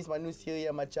bukan jenis manusia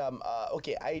yang macam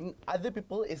other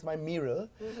people is my mirror.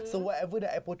 So whatever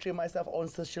that I portray myself on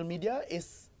social media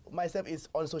is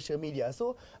on social media.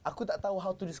 So aku tak tahu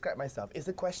how to describe myself.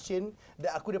 It's a question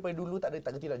that aku daripada dulu tak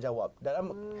kerti nak jawab.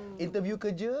 Dalam interview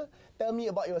kerja, tell me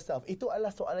about yourself. Itu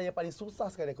adalah soalan yang paling susah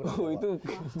sekali aku nak jawab. Itu.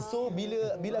 So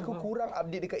bila aku kurang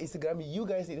update dekat Instagram, you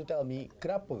guys need to tell me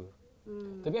kenapa.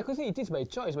 Tapi aku rasa it is by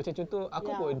choice. Macam contoh, aku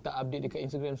pun tak update dekat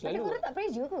Instagram Tapi selalu. korang tak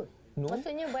pressure ke? No.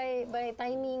 Maksudnya by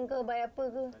timing ke, by apa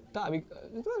ke? Tak,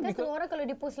 Kan setengah orang kalau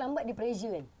dia post lambat, dia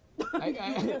pressure kan?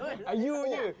 You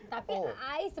je. Tapi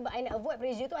sebab I nak avoid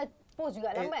pressure tu, I post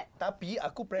juga lambat. Tapi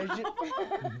aku pressure.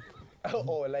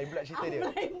 Lain pula cerita dia.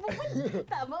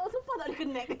 Tak mau sumpah tak boleh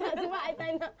connect. Sebab I tak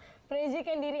nak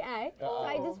pressurekan diri I. So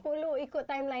I just follow ikut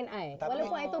timeline I.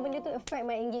 Walaupun I tahu benda tu affect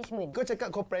my engagement. Kau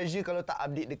cakap kau pressure kalau tak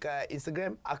update dekat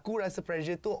Instagram. Aku rasa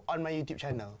pressure tu on my YouTube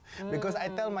channel. Because I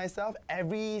tell myself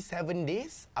every 7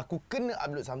 days aku kena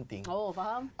upload something. Oh,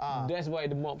 faham? That's why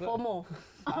the mob lah. FOMO.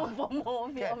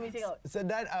 FOMO, fear of missing out.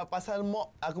 Dan pasal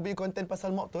mob, aku punya content pasal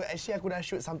mob tu, actually aku dah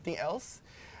shoot something else.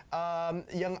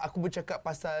 Yang aku bercakap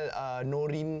pasal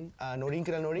Norin. Norin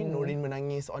kenal Norin? Norin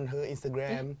menangis on her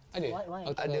Instagram. Ada? Why?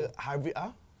 Ada Harvey.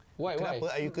 Why? Kenapa?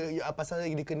 Pasal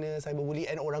dia kena cyberbully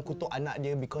and orang kutuk anak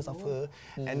dia because of her.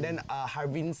 And then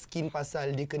Harvin skin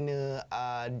pasal dia kena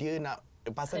dia nak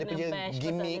pasal dia punya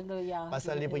gimmick,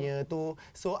 pasal dia punya tu.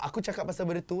 So aku cakap pasal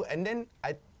benda tu and then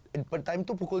time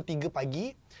tu pukul 3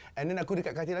 pagi and then aku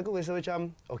dekat katil aku rasa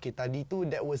macam okay, tadi tu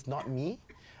that was not me.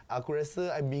 Aku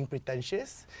rasa I'm being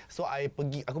pretentious. So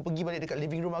aku pergi balik dekat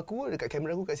living room aku, dekat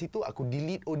kamera aku kat situ, aku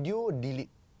delete audio, delete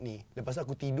ni. Lepas tu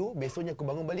aku tidur, besoknya aku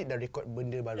bangun balik dah record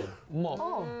benda baru. Mob.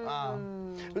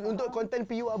 Untuk konten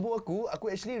PU Abu aku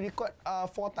actually record 4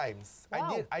 times.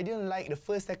 Wow. I didn't like the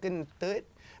first, second, third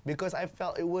because I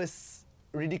felt it was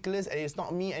ridiculous and it's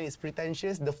not me and it's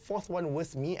pretentious. The fourth one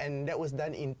was me and that was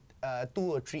done in 2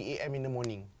 or 3 AM in the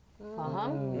morning.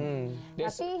 Faham?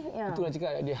 Tapi itulah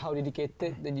cakap dia how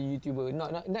dedicated jadi YouTuber.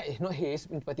 Not Haze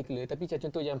in particular, tapi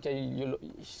contoh yang macam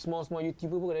small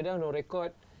YouTuber pun kadang-kadang no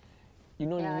record. You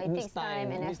know, it takes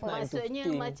time and effort. Maksudnya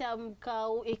macam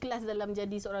kau ikhlas dalam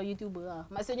jadi seorang YouTuber lah.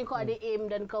 Maksudnya kau ada aim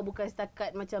dan kau bukan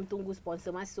setakat macam tunggu sponsor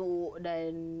masuk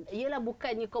dan iyalah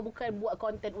bukannya kau bukan buat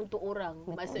konten untuk orang.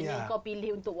 Maksudnya kau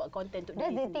pilih untuk buat konten untuk That's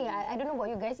diri the thing. I don't know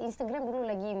about you guys. Instagram dulu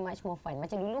lagi much more fun.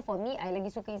 Macam dulu for me, I lagi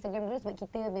suka Instagram dulu sebab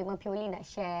kita memang purely nak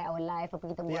share our life, apa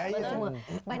kita buat semua.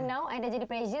 But now, I dah jadi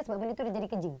pressure sebab benda tu dah jadi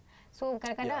kerja. So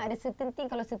kadang-kadang ada certain thing,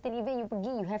 kalau certain event you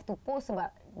pergi, you have to post sebab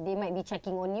they might be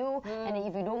checking on you. And then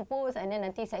if you don't post and then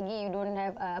nanti lagi you don't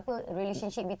have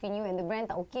relationship between you and the brand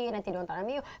tak okay, nanti diorang tak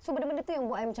ambil you. So benda-benda tu yang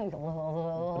buat I macam ya Allah.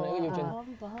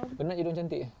 Penat je macam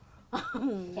cantik?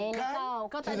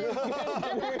 Kau tak ada.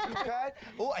 Kan?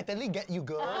 Oh, I totally get you,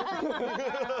 girl.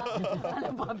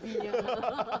 Babi je.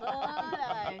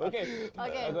 Okay.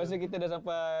 Aku rasa kita dah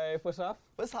sampai first half.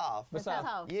 First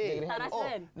half. Yeah. Tak rasa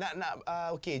kan?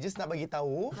 Okay, just nak bagi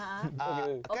tahu.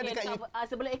 Kan dekat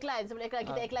sebelum iklan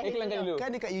kita iklan dulu.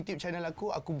 Kan dekat YouTube channel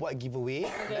aku buat giveaway.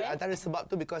 Dan antara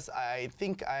sebab tu because I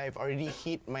think I've already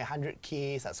hit my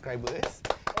 100k subscribers.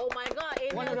 Oh my god,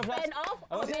 in One of the span of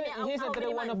he's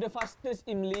antara one of the fastest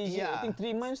in Malaysia. I think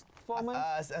 3 months, 4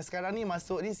 months. Sekarang ni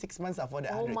masuk ni 6 months for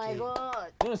that 100k. Oh my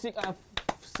god. No,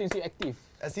 since you active.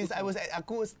 Since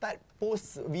aku start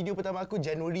post video pertama aku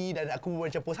Januari dan aku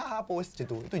macam post macam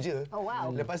tu. Itu je. Oh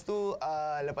wow. Lepas tu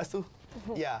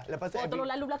tolong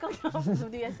lalu belakang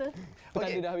seperti biasa.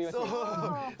 Okay. Dah habis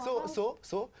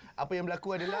So apa yang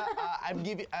berlaku adalah I'm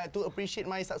giving to appreciate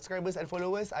my subscribers and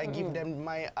followers, I give them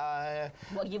my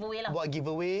buat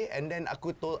giveaway and then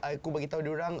aku bagi tahu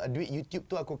diorang duit YouTube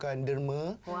tu aku akan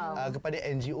derma kepada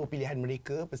NGO pilihan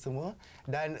mereka apa semua,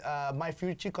 dan my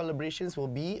future collaborations will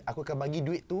be aku akan bagi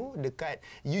duit tu dekat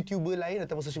YouTuber lain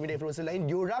ataupun social media influencer lain,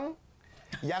 diorang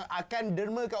yang akan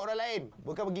derma kat orang lain,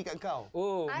 bukan bagi kat kau.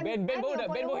 Oh, Ben baru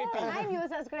happy. I'm your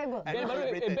subscriber. Ben baru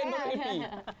happy.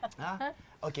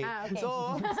 Okay.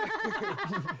 So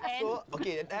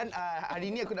okay, dan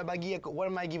hari ni aku nak bagi one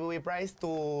of my giveaway prize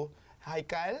to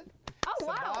Haikal. Oh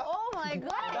wow. Oh my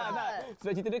god. Tak.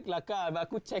 Sudah cerita dia kelakar.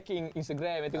 Aku checking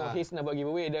Instagram, tengok Haze nak buat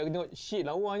giveaway. Dia tengok shit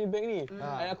lawanya bag ni.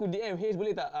 Dan aku DM Haze,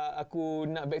 boleh tak aku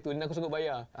nak bag tu, dan aku sanggup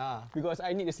bayar. Because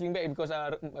I need the sling bag because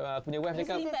punya wife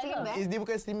cakap dia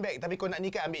bukan sling bag, tapi kau nak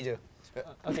nikah ambil je.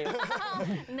 Okay.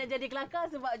 Nak jadi kelakar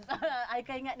sebab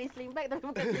Aika ingat ni sling bag tapi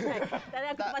bukan sling bag. Dan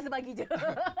aku terpaksa bagi je.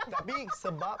 Tapi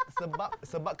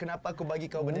sebab kenapa aku bagi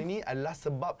kau benda ni adalah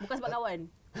sebab bukan sebab kawan.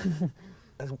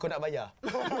 Kau nak bayar.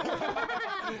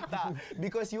 Tak,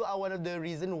 because you are one of the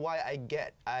reason why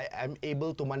I'm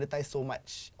able to monetize so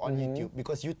much on YouTube,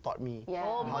 because you taught me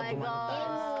Oh how my to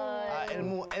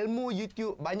monetize. Ilmu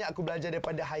YouTube banyak aku belajar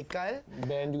daripada Haikal.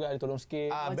 Ben juga ada tolong sikit.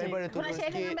 Ben pun ada Kau tolong nak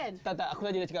share dengan sikit. Ben? Tak, aku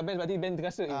saja nak cakap Ben, berarti Ben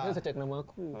terasa. Saya cakap nama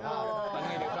aku.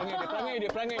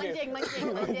 Perangai dia.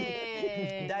 Mancing.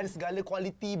 Dan segala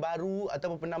kualiti baru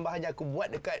ataupun penambahan yang aku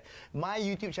buat dekat my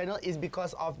YouTube channel is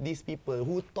because of these people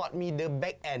who taught me the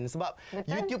back end. Sebab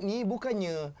YouTube ni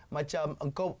bukannya macam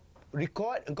engkau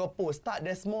record, engkau post. Tak,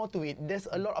 there's more to it. There's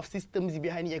a lot of systems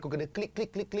behind it. Kau kena klik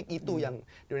itu yang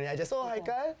diorang ajar. So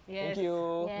Haikal, Yes. Thank you.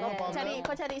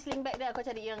 Kau cari sling bag dia, kau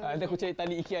cari yang Nanti aku cari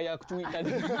tali IKEA yang aku curi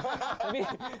tadi.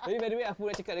 Tapi by the way, aku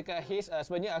nak cakap dekat Haze,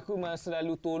 sebenarnya aku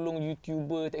selalu tolong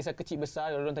YouTuber, tak kisah kecil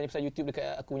besar. Kalau orang tanya pasal YouTube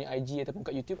dekat aku punya IG ataupun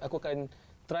kat YouTube, aku akan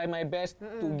try my best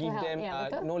to give them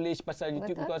knowledge pasal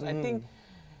YouTube, because I think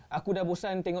aku dah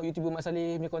bosan tengok YouTuber Mak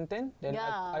Saleh punya content, dan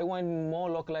I want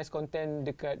more localized content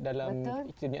dekat dalam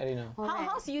kita punya arena.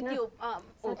 How's YouTube?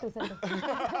 Satu.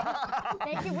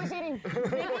 Thank you for sharing.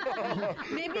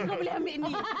 Maybe kau boleh ambil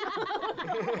ni.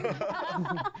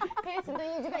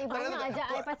 Sebenarnya juga Ibu nak ajak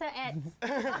I pasal ads.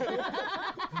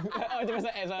 Macam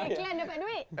pasal ads lah. Iklan dapat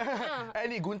duit.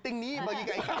 ni gunting ni bagi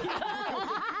kat Haikal.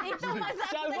 Itu pasal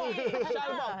Shalbox.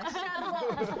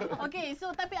 Okay,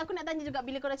 so tapi aku nak tanya juga,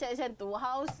 bila kau dah cakap macam tu,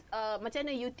 macam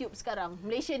mana YouTube sekarang?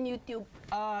 Malaysian YouTube?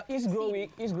 It's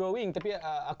growing. Tapi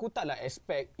aku taklah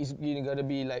expect it's gonna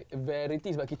be like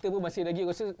variety, sebab kita pun masih lagi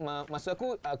rasa, maksud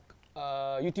aku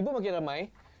YouTuber makin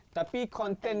ramai, tapi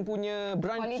content punya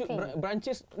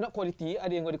branches not quality,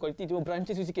 ada yang quality, cuma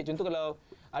branches sikit. Contoh kalau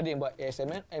ada yang buat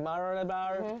ASMR,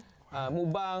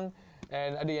 mukbang,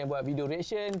 and ada yang buat video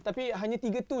reaction, tapi hanya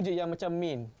 3 tu je yang macam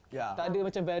main. Tak ada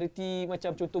macam variety,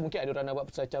 macam contoh mungkin ada orang nak buat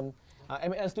macam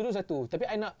ML Studio satu, tapi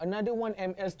I nak another one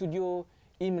ML Studio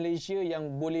in Malaysia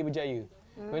yang boleh berjaya.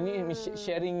 When you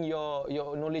sharing your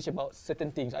knowledge about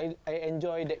certain things, I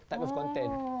enjoy that type of content.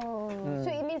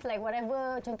 So it means like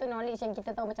whatever contoh knowledge yang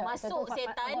kita tahu macam masuk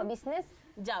setan about business.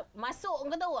 Jap, masuk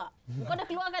kau tahu tak? Kau dah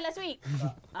keluarkan last week.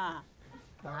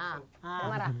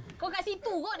 Marah. Kau kat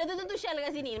situ kot, dah tentu share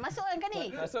kat sini. Masuk kan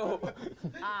ni? Masuk.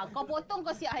 Kau potong,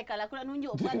 kau siap Haikal. Aku nak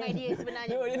tunjuk perangai dia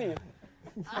sebenarnya. Tengok je ni.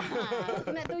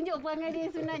 Aku nak tunjuk perangai dia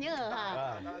sebenarnya.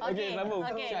 Okay, sambung.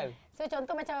 So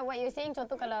contoh macam what you're saying,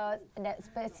 contoh kalau that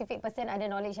specific person ada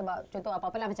knowledge about contoh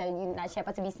apa-apa lah, macam you nak share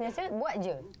pasal business je, buat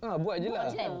je. Buat je lah.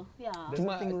 There's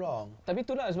nothing wrong. Tapi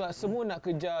itulah sebab semua nak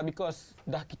kejar, because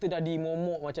kita dah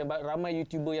dimomok macam ramai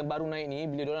YouTuber yang baru naik ni,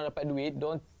 bila diorang dapat duit,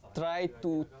 don't try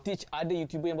to teach other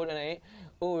YouTuber yang baru naik,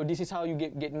 oh this is how you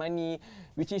get money,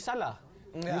 which is salah.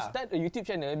 You start a YouTube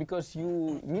channel because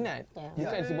you minat.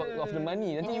 Bukan sebab of the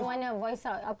money. And you want to voice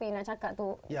out apa yang nak cakap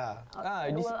tu.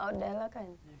 Dua out there lah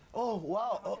kan. Oh,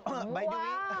 wow. By the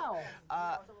way,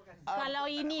 kalau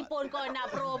ini pun kau nak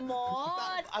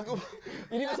promote.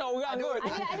 Ini pasal orang kot.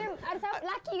 Ada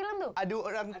lelaki ke dalam tu?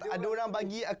 Ada orang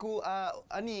bagi aku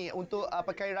ni untuk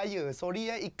pakai raya.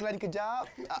 Sorry iklan kejap.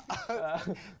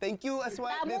 Thank you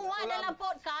Aswad. Tak muat dalam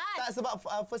podcast. Tak sebab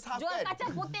first half jual kan.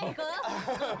 kacang putih ke?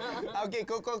 Okey,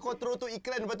 kau terus tu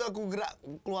iklan lepas tu aku gerak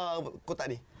keluar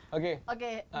kotak ni. Okey.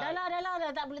 Dah lah.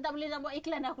 Tak boleh nak buat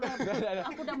iklan dah.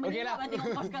 Aku dah menilap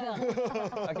tengok kau sekarang.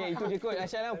 Okey, itu je kot.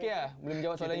 Aisyah lah okey lah. Boleh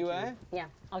menjawab soalan you Ya.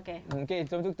 Okey. Okey,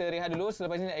 sebelum tu kita rehat dulu.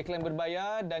 Selepas ni nak iklan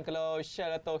berbayar dan kalau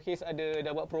Syal atau Haze ada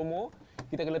dah buat promo,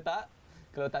 kita akan letak.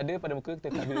 Kalau tak ada pada muka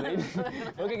kita tak bila lain.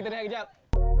 Okey, kita rehat kejap.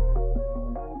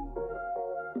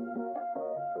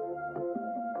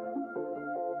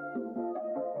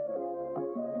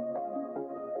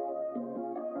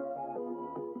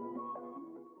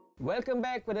 Welcome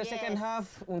back pada second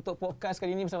half untuk podcast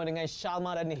kali ini bersama dengan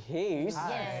Shalma dan Haze.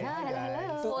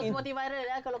 Hello. Post motif viral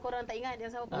lah kalau korang tak ingat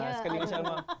yang siapa. Sekali dengan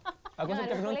Shalma. Aku rasa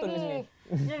macam penonton di sini.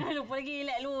 Jangan lupa lagi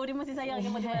relax lu. Dia masih sayang yang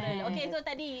motif viral. Okey, so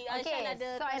tadi Aisyah ada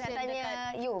so I nak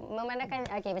tanya you, memandangkan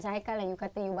macam Haikal lah, you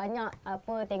kata you banyak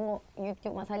tengok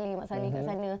YouTube Mak Saleh kat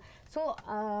sana. So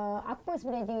apa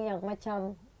sebenarnya yang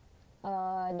macam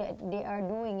that they are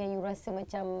doing yang you rasa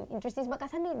macam interesting sebab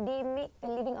kat sana they make a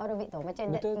living out of it tau, macam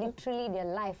that literally their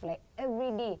life like every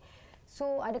day.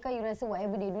 So adakah you rasa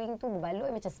whatever they doing tu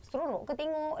berbaloi macam seronok ke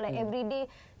tengok like every day?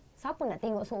 Siapa nak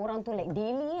tengok seorang tu like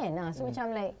daily kan? So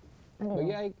macam like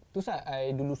bagi I tu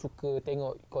I dulu suka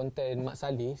tengok konten Mak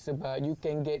Saleh sebab you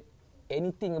can get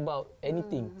anything about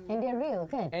anything. And they're real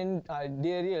kan? And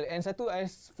they're real. And satu, I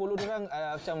follow orang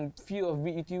macam few of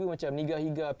big YouTuber macam Niga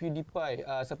Higa, PewDiePie,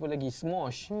 siapa lagi,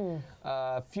 Smosh.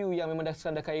 Few yang memang dah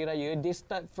kaya raya, they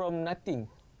start from nothing.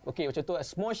 Okay, macam tu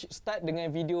Smosh start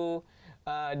dengan video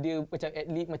dia macam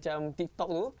ad-lib macam TikTok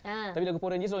tu. Tapi lagu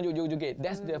Power Rangers orang joget-joget.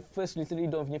 That's the first,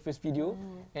 literally diorang punya first video.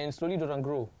 And slowly diorang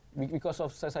grow because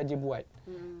of sahaja buat.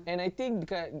 And I think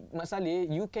dekat Mak Saleh,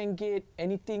 you can get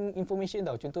anything information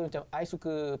tau. Contoh macam I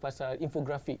suka pasal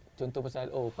infografik. Contoh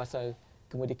pasal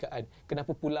kemerdekaan.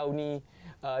 Kenapa pulau ni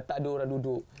tak ada orang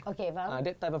duduk. Okay, faham.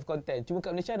 That type of content. Cuma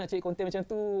kat Malaysia nak cari content macam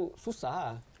tu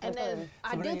susah. And then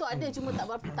ada cuma tak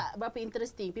berapa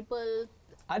interesting. People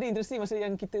ada interesting masa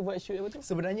yang kita buat shoot apa tu?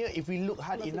 Sebenarnya if we look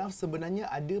hard enough sebenarnya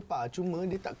ada cuma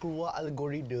dia tak keluar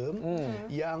algoritma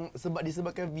yang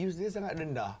disebabkan views dia sangat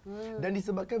rendah. Dan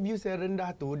disebabkan views yang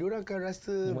rendah tu dia orang akan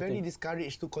rasa very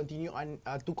discouraged to continue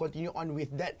on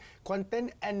with that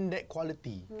content and that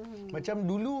quality. Macam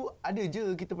dulu ada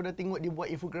je kita pernah tengok dia buat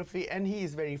infographic and he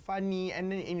is very funny and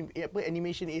then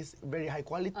animation is very high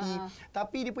quality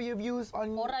tapi dia punya views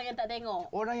on orang yang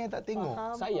tak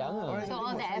tengok. Sayang lah. So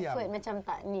all the effort macam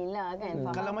tak ni lah kan.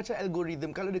 Kalau macam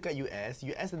algoritma, kalau dekat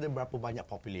US ada berapa banyak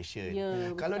population.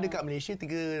 Kalau dekat Malaysia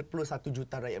 31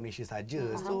 juta rakyat Malaysia saja.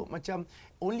 So macam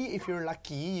only if you're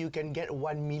lucky you can get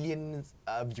 1 million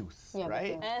views,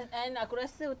 right? And aku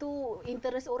rasa tu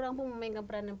interest orang pun memainkan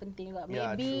peranan penting juga.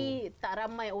 Maybe tak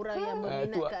ramai orang yang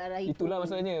berminat ke arah itu. Itulah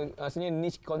masalahnya. Maksudnya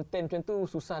niche content macam tu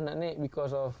susah nak naik because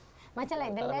of macam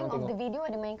like the length of the video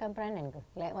ada mainkan peranan ke?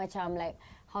 Like macam like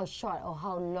how short or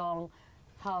how long.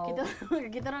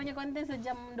 Kita orang punya konten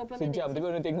sejam 20 minit. Sejam, tapi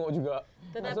orang tengok juga.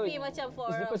 Tetapi macam for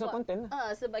content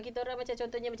lah. Sebab kita orang macam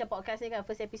contohnya macam podcast ni kan,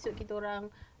 first episode kita orang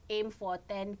aim for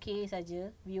 10k saja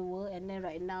viewer and then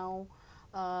right now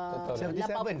 77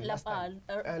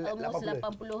 almost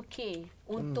 80k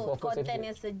untuk konten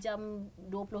yang sejam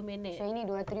 20 minit. So ini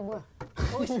 200,000 lah.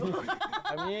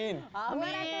 Amin.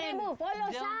 200,000 follow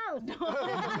Shout.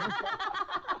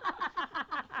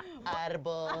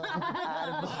 Arbo.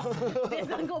 Dia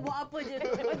sanggup buat apa je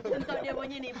untuk dia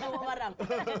punya ni bawa barang.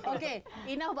 Okay,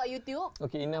 enough about YouTube.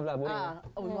 Okay, enough lah, boleh.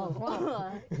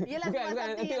 Yelah,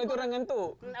 bukan, nanti orang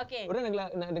ngantuk. Okay. Orang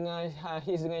nak dengar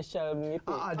Haze dengan Syal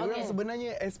mengipik. Diorang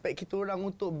sebenarnya expect kita orang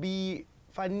untuk be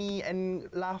funny and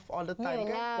laugh all the time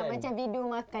kan? Macam video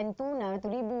makan tu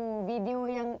 600,000, video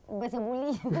yang bahasa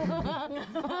buli. Faham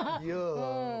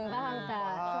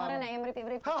tak? Semua orang nak yang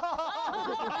merepek-merepek.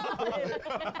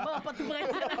 Apa tu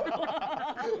perancang aku?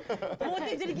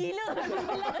 Motif jadi gila.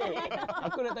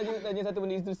 Aku nak tanya satu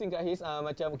benda interesting kat Haze.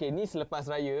 Macam ni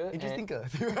selepas raya. Interesting ke?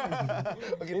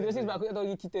 Interesting sebab aku tak tahu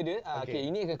lagi cerita dia.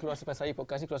 Ini akan keluar selepas raya,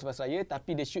 podcast ni keluar selepas raya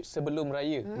tapi dia shoot sebelum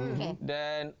raya.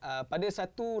 Dan pada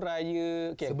satu raya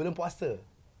sebelum puasa.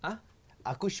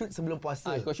 Aku shoot sebelum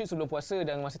puasa. Kau shoot sebelum puasa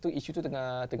dan masa tu isu tu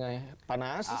tengah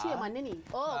panas. Isu yang mana ni?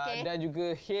 Dan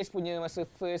juga Haze punya masa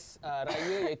first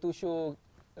raya iaitu show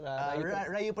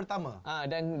Raya pertama.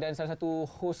 Dan salah satu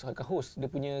host dia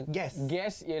punya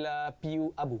guest ialah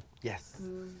PU Abu. Yes.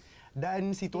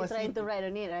 Dan situasi You trying to write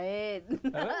on it, right?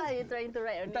 You trying to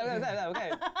write on it. Tak,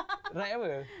 bukan. Write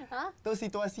apa? Tu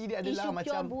situasi dia adalah Isu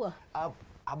macam Abu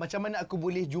macam mana aku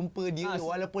boleh jumpa dia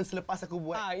walaupun selepas aku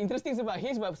buat. Interesting sebab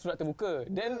Haze buat surat terbuka.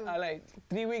 Then like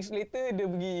 3 weeks later dia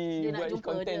pergi buat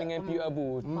content dengan PU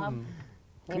Abu.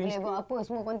 Dia boleh buat apa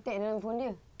semua kontak dalam phone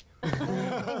dia.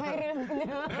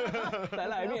 Tak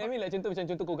lah, I mean like contoh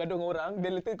kau gaduh dengan orang,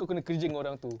 then later kau kena kerja dengan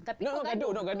orang tu. Tapi kau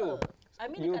gaduh. I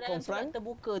mean dekat dalam surat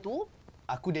terbuka tu,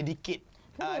 aku dedicate.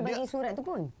 Dia bagi surat tu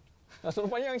pun.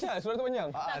 Surat panjang Syah, surat tu panjang.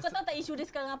 kau tahu tak isu dia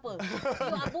sekarang apa?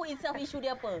 PU Abu itself isu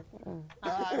dia apa?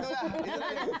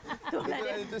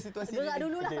 Itulah itu situasi. Gerak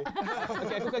dululah.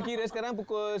 Okey, aku akan kira sekarang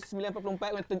pukul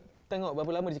 9.44 tengok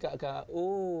berapa lama dia cakap.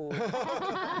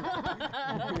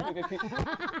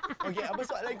 Okey, apa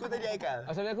soalan kau tadi Aikal?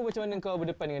 Soalan aku macam mana kau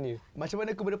berdepan dengan dia? Macam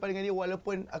mana aku berdepan dengan dia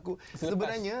walaupun aku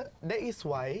sebenarnya that is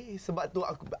why sebab tu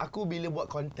aku bila buat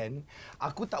content,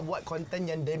 aku tak buat content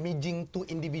yang damaging to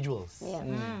individuals.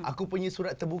 Aku punya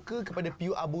surat terbuka kepada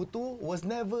PU Abu tu was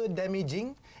never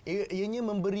damaging. Ianya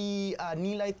memberi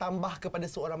nilai tambah kepada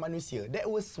seorang manusia. That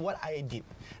was what I did.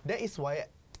 That is why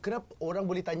kenapa orang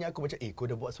boleh tanya aku macam, kau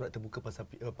dah buat surat terbuka pasal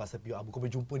PU Abu, kau boleh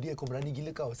jumpa dia, kau berani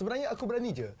gila kau. Sebenarnya aku berani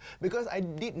je. Because I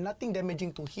did nothing damaging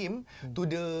to him, to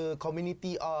the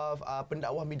community of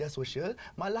pendakwah media sosial.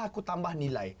 Malah aku tambah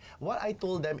nilai. What I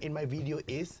told them in my video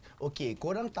is, okay,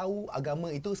 korang tahu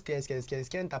agama itu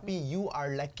sekian, tapi you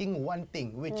are lacking one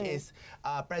thing, which is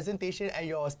presentation and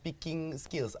your speaking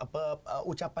skills.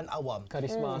 Ucapan awam.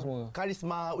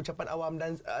 Karisma, ucapan awam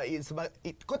dan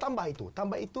kau tambah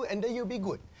itu and then you'll be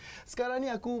good. Sekarang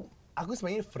ni aku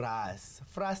sebenarnya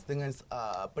frust dengan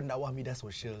pendakwah media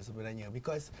sosial sebenarnya,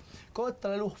 because kau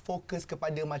terlalu fokus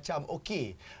kepada macam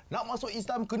nak masuk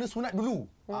Islam kena sunat dulu.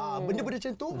 Benda-benda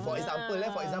macam tu, for example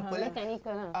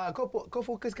kau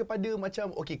fokus kepada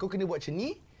macam kau kena buat macam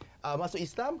ni, masuk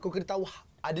Islam kau kena tahu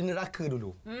ada neraka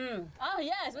dulu.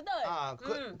 Yes, betul.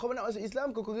 Kau nak masuk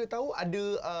Islam, kau kena tahu ada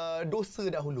dosa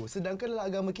dahulu. Sedangkan dalam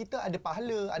agama kita ada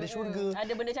pahala, ada syurga.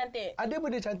 Ada benda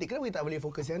cantik. Kenapa kita tak boleh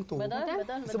fokus yang tu? Betul.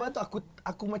 Sebab tu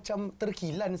aku macam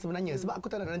terkilan sebenarnya. Sebab aku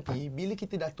tak nak nanti, bila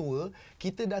kita dah tua,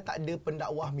 kita dah tak ada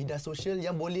pendakwah media sosial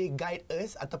yang boleh guide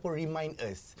us ataupun remind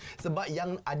us. Sebab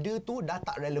yang ada tu dah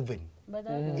tak relevan.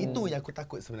 Betul. Itu yang aku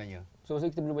takut sebenarnya. So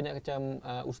kita perlu banyak macam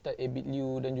Ustaz Abid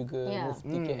Liu dan juga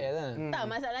Mufti KL lah. Tak,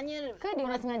 masalahnya dia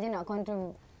orang sengaja nak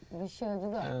controversial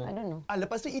juga. I don't know.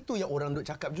 Lepas tu itu yang orang duk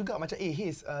cakap juga macam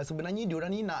Haze, sebenarnya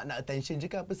diorang ni nak attention je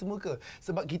ke apa semua ke?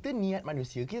 Sebab kita niat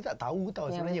manusia, kita tak tahu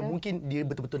sebenarnya. Mungkin dia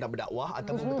betul-betul nak berdakwah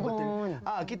ataupun betul-betul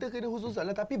kita kena khususan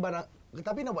lah, tapi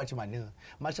nak buat macam mana?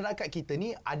 Masyarakat kita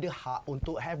ni ada hak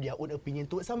untuk have their own opinion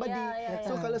to somebody.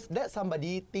 So kalau that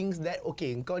somebody thinks that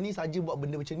kau ni saja buat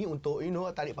benda macam ni untuk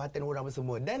tarik perhatian orang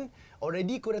semua, then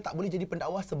already kau dah tak boleh jadi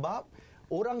pendakwah sebab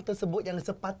orang tersebut yang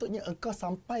sepatutnya engkau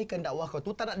sampaikan dakwah kau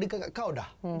tu tak nak dekat kat kau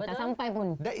dah. Tak sampai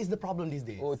pun. That is the problem these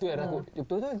days. Tu yang aku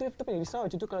betul paling risau.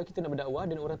 Contoh kalau kita nak berdakwah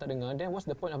dan orang tak dengar, then what's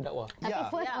the point of dakwah? Tapi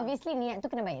first obviously niat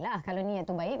tu kena baik lah. Kalau niat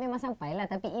tu baik memang sampai lah.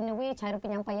 Tapi in a way cara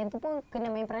penyampaian tu pun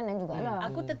kena main peranan jugalah.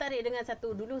 Aku tertarik dengan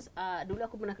satu dulu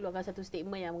aku pernah keluarkan satu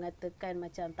statement yang mengatakan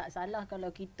macam tak salah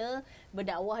kalau kita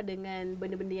berdakwah dengan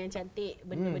benda-benda yang cantik,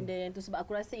 benda-benda yang tu, sebab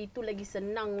aku rasa itu lagi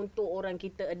senang untuk orang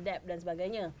kita adapt dan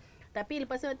sebagainya. Tapi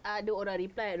lepas tu ada orang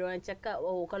reply, ada orang cakap,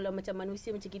 kalau macam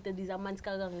manusia macam kita di zaman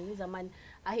sekarang ni, zaman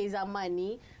akhir zaman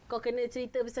ni, kau kena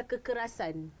cerita pasal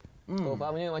kekerasan. Kau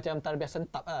fahamnya macam tarbiyah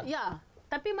sentap lah. Ya,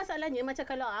 tapi masalahnya macam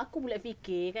kalau aku pula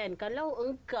fikir kan, kalau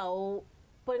engkau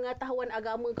pengetahuan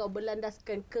agama kau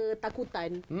berlandaskan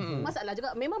ketakutan, masalah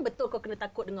juga. Memang betul kau kena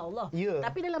takut dengan Allah.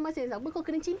 Tapi dalam masa yang sama kau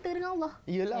kena cinta dengan Allah.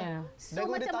 Yelah. So, dan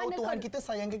kau macam tahu mana Tuhan kita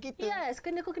sayangkan kita. Yes,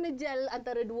 kau kena jal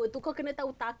antara dua tu. Kau kena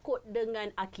tahu takut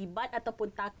dengan akibat ataupun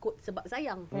takut sebab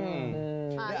sayang.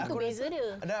 Itu beza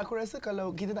dia. Dan aku rasa kalau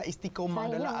kita nak istiqomah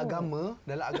dalam agama,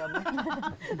 dia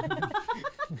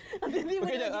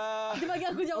bagi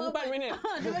aku jawapan. 4 minit.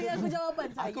 Dia bagi aku jawapan.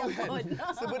 Sayang kot.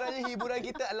 Sebenarnya hiburan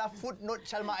kita adalah footnote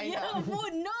Shalma Aina. Ya,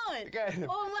 footnote. Kan?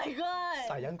 Oh my god.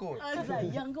 Sayang kot.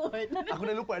 Sayang kot. Aku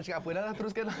dah lupa nak cakap apa. Dah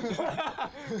teruskan.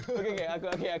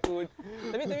 Aku.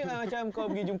 Tapi macam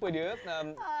kau pergi jumpa dia,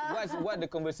 what the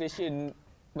conversation?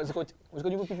 Masa kau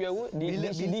jumpa PU Abu,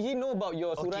 did he know about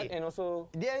your surat and also?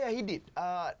 He did.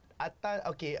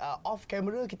 Off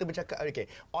camera kita bercakap,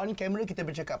 on camera kita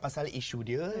bercakap pasal isu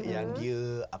dia yang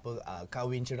dia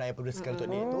kahwin cerai apa segala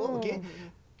tu ni tu,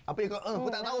 apa yang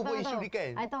kau tak tahu pun isu dia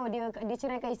kan? I tahu dia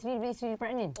ceraikan isteri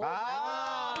pregnant.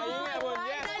 Ingat pun.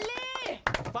 Finally.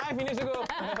 5 minutes ago.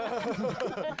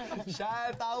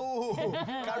 Syal tahu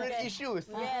current issues.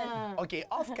 Yes. Okay,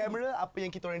 off camera apa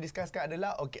yang kita orang discusskan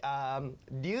adalah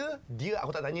dia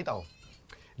aku tak tanya tau.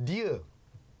 Dia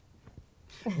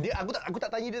aku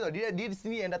tak tanya dia tau. Dia di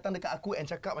sini yang datang dekat aku and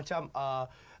cakap macam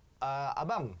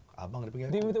abang dia panggil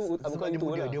aku. Dia betul sebab dia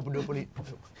muda, dia 20.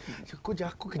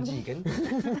 Aku keji kan.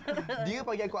 Dia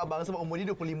panggil aku abang sebab umur dia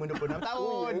 25-26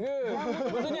 tahun.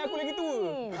 Maksudnya aku lagi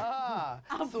tua.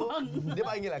 So dia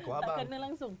panggil aku abang. Tak kena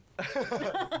langsung.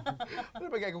 Dia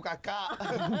panggil aku kakak.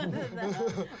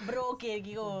 Bro okey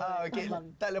lagi kot. Okay.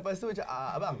 Tak, lepas tu macam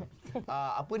abang.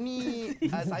 Apa ni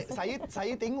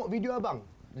saya tengok video abang.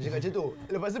 Dia cakap macam tu.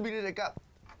 Lepas tu bila dia cakap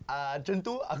macam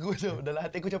tu, aku macam dalam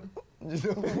hati aku macam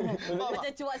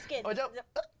Macam cuak sikit. Macam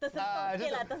tersentuh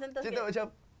sikit lah, tersentuh sikit. Macam,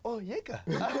 oh, ya ke?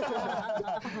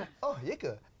 Oh, ya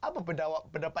ke? Apa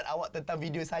pendapat awak tentang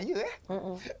video saya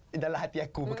dalam hati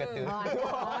aku berkata.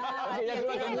 Apa yang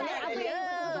betul-betul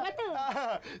kata?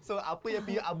 So, apa yang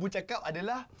pihak Abu cakap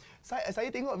adalah, saya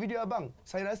tengok video abang.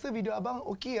 Saya rasa video abang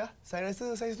okey lah. Saya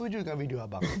rasa saya setuju dengan video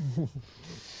abang.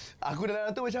 Aku dalam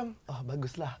tu macam,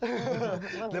 baguslah.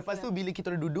 Lepas tu bila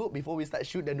kita orang duduk before we start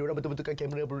shoot dan diorang betul-betulkan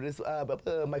kamera,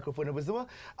 mikrofon apa semua,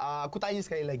 aku tanya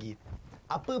sekali lagi.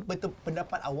 Apa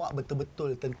pendapat awak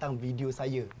betul-betul tentang video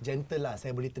saya? Gentle lah,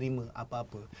 saya boleh terima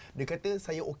apa-apa. Dia kata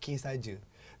saya okey saja.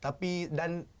 Tapi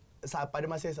dan pada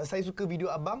masa saya suka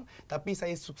video abang, tapi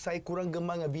saya kurang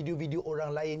gemar dengan video-video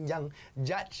orang lain yang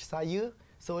judge saya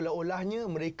seolah-olahnya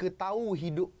mereka tahu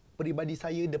hidup peribadi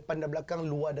saya depan dan belakang,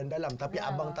 luar dan dalam, tapi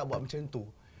abang tak buat macam tu,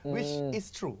 which is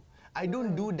true. I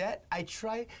don't do that. I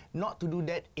try not to do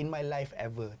that in my life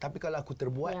ever. Tapi kalau aku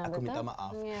terbuat, aku minta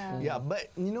maaf. Yeah,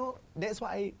 but you know, that's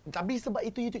why tapi sebab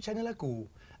itu YouTube channel aku.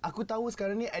 Aku tahu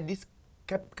sekarang ni at this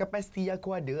kapasiti yang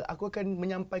aku ada, aku akan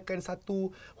menyampaikan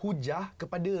satu hujah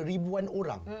kepada ribuan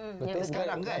orang. Betul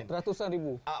sekarang kan? Ratusan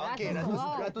ribu. Okey,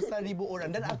 ratusan ribu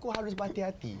orang dan aku harus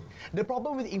berhati-hati. The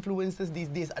problem with influencers these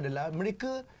days adalah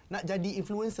mereka nak jadi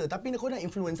influencer, tapi kau nak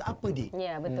influence apa dia?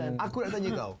 Ya, betul. Aku nak tanya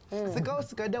kau. Kau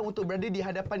sekadar untuk berada di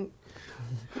hadapan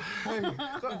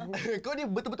kau ni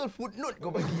betul-betul footnote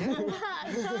kau bagi ya.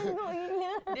 Sanggup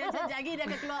gila. Dia macam jagi dia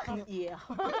akan keluar. Ya.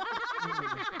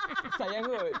 Sayang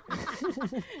kot.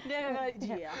 Dia akan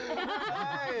keluar. Ya.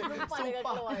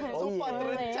 Sumpah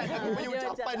terencat aku punya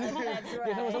ucapan ni.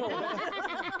 Dia sama-sama.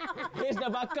 Hes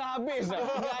dah bakar habis dah.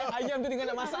 Ayam tu tinggal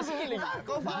nak masak sikit lagi.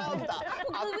 Kau faham tak?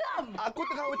 Aku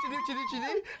tengah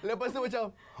ciri-ciri, lepas tu macam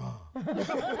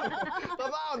kau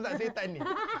faham tak setan ni?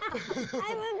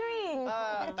 I'm agreeing.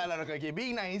 Taklah okay.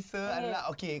 Being nicer adalah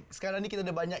okay. Sekarang ni kita ada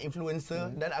banyak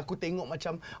influencer dan aku tengok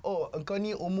macam engkau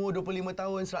ni umur 25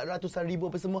 tahun, ratusan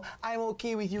ribu apa semua. I'm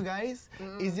okay with you guys.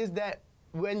 It's just that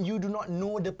when you do not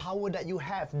know the power that you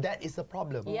have, that is the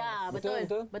problem. Ya, betul.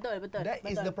 That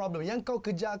is the problem. Yang kau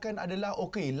kejarkan adalah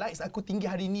okay, likes aku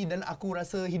tinggi hari ni dan aku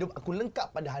rasa hidup aku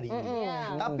lengkap pada hari ini.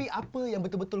 Tapi apa yang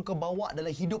betul-betul kau bawa dalam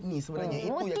hidup ni sebenarnya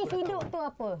itu yang motif aku hidup tu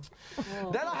apa?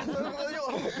 Dah lah, tunjuk.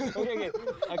 Okay.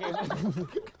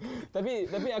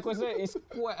 Tapi aku rasa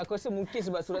aku rasa mungkin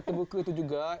sebab surat terbuka tu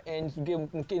juga, and juga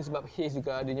mungkin sebab Haze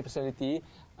juga dia punya personality.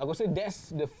 Aku rasa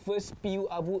that's the first PU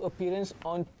Abu appearance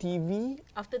on TV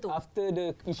after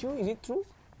the issue. Is it true?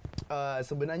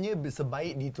 Sebenarnya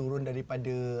sebaik diturun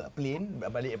daripada plane,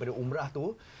 balik daripada umrah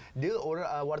tu, dia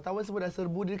orang wartawan semua dah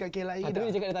serbu dia dekat KLIA dah. Tapi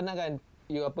dia cakap dia tak nak kan,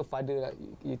 you father,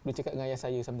 you boleh cakap dengan ayah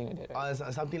saya, something like that, right?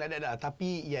 Something like that dah.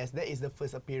 Tapi yes, that is the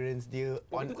first appearance dia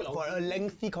for a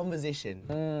lengthy conversation.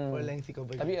 For a lengthy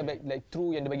conversation. Tapi like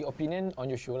true yang dia bagi opinion on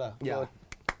your show lah. Yeah.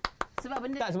 Sebab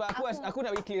benda sebab aku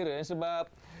nak bagi clearance sebab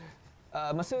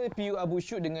masa PU Abu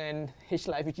shoot dengan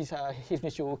H-Live, which is Haze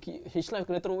punya show, H-Live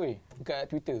kena throw away dekat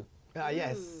Twitter.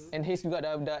 Yes. And Haze juga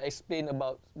dah explain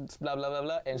about blah blah blah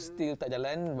blah and still tak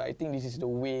jalan. But I think this is the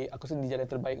way, aku rasa ni jalan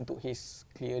terbaik untuk Haze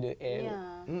clear the air.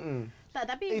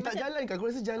 Tapi tak jalan ke? Aku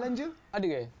rasa jalan je. Ada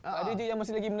ke? Ada je yang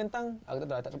masih lagi menentang. Aku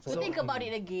tak tahu. So think about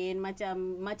it again,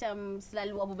 macam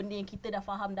selalu apa benda yang kita dah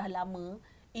faham dah lama.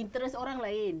 Interest orang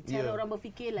lain, cara orang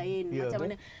berfikir lain.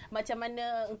 Macam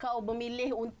mana engkau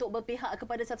memilih untuk berpihak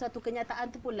kepada satu-satu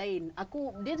kenyataan tu pun lain.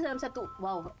 Dia dalam satu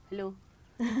hello.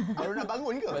 Baru nak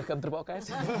bangun ke? Welcome to the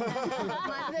podcast.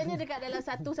 Maksudnya dekat dalam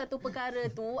satu perkara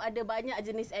tu ada banyak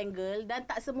jenis angle dan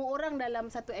tak semua orang dalam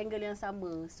satu angle yang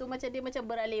sama. So macam dia macam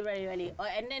beralih.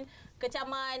 And then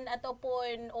kecaman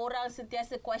ataupun orang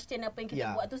sentiasa question apa yang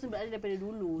kita buat tu sebenarnya daripada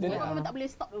dulu. So memang tak boleh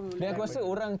stop dulu. Dan aku rasa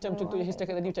orang macam contohnya Haze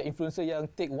cakap tadi macam influencer yang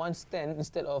take one stand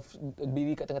instead of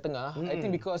diri kat tengah-tengah. I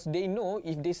think because they know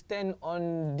if they stand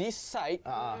on this side,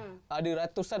 ada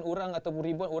ratusan orang ataupun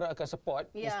ribuan orang akan support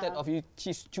instead of you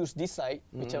she choose this side,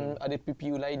 macam ada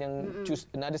PPU lain yang choose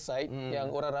another side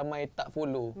yang orang ramai tak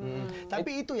follow.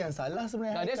 Tapi itu yang salah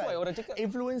sebenarnya. That's why orang cakap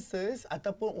influencers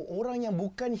ataupun orang yang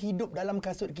bukan hidup dalam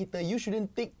kasut kita, you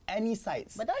shouldn't take any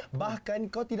sides. Betul.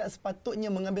 Bahkan kau tidak sepatutnya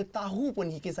mengambil tahu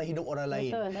pun kisah hidup orang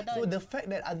lain. Betul. So the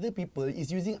fact that other people is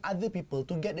using other people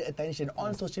to get the attention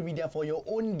on social media for your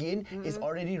own gain is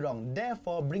already wrong.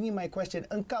 Therefore, bringing my question,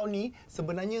 engkau ni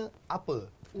sebenarnya apa?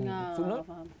 Footnote?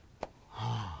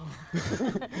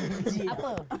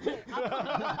 Apa?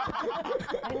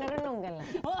 Renung-renungkanlah.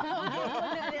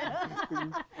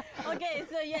 Okay,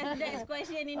 so yes, next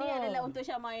question ini adalah untuk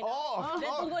Syamai. Dia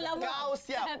tunggu lama. Kau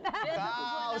siap.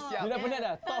 Kau siap. Dia dah penat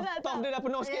dah. Top dia dah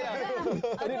penuh sikit dah.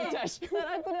 Ada recharge.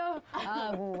 Aku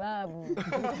dah abu.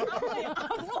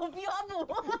 View abu.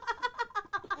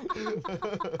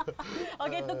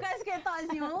 Okay, tukar sikit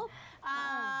thoughts you.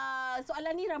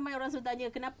 Soalan ni ramai orang sudah tanya,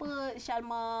 kenapa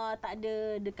Shalma tak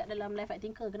ada dekat dalam Life at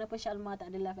Tinker? Kenapa Shalma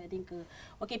tak ada Life at Tinker?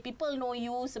 Okay, people know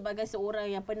you sebagai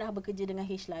seorang yang pernah bekerja dengan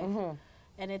H-Life.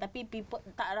 Tapi people,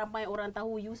 tak ramai orang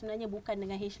tahu you sebenarnya bukan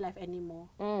dengan H-Life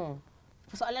anymore.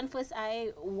 Soalan first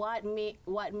what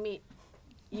made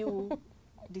you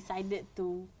decided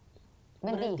to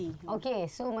berhenti? Okay,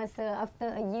 so masa after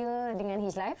a year dengan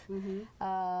H-Life,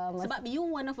 sebab you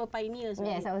one of a pioneers.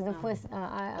 Yes, I was the first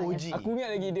OG. Aku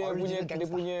ingat lagi dia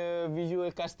punya visual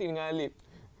casting dengan Alip.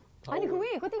 Ada ke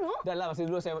weh? Kau tengok? Dah lah, masa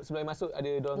dulu sebelum masuk ada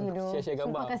diorang share-share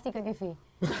gambar. Sumpah kasih kat kafe.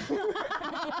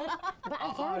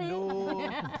 Aduh.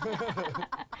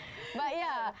 But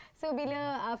yeah, so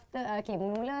bila after,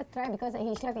 mula try because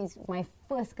H-Life is my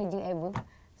first kerja ever.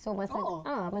 So masa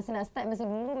nak start, masa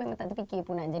dulu memang tak terfikir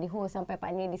pun nak jadi host, sampai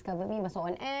partner discover me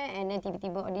masuk on air and then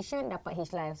tiba-tiba audition dapat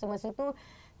H-Live. So masa tu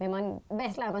memang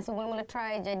best lah, masa mula-mula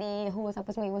try jadi host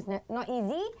apa semua. It was not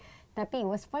easy, tapi it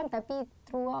was fun. Tapi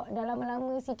throughout dah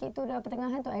lama-lama sikit tu, dah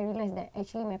pertengahan tu I realised that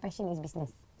actually my passion is business.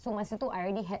 So masa tu I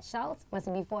already had Charles masa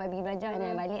before I pergi belajar and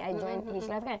then balik I join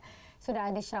H-Live kan. So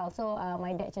dah ada Charles. So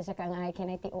my dad cakap dengan I, can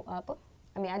I take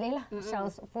ambil alih lah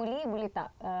Charles fully, boleh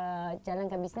tak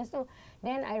jalankan bisnes tu.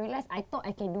 Then I realised I thought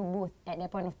I can do both at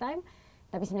that point of time,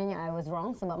 tapi sebenarnya I was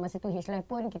wrong. Sebab masa tu H-Live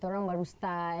pun kita orang baru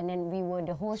start, and then we were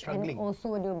the host and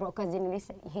also the broadcast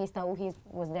journalist. Hayes tahu, Hayes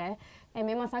was there, and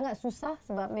memang sangat susah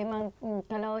sebab memang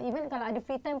kalau ada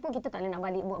free time pun kita tak boleh nak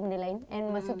balik buat benda lain.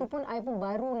 And masa tu pun I pun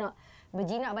baru nak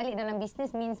berjinak balik dalam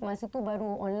bisnes, means masa tu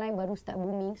baru online, baru start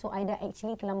booming. So I dah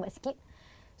actually terlambat sikit.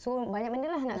 So banyak benda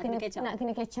lah nak kena catch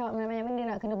up, banyak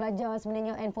benda nak kena belajar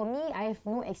sebenarnya. And for me, I have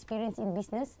no experience in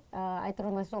business. I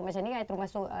terus masuk macam ni, I terus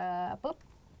masuk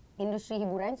industri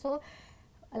hiburan. So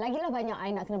lagilah banyak I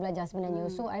nak kena belajar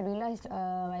sebenarnya. So I realised,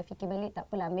 I fikir balik,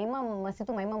 tak apalah. Memang masa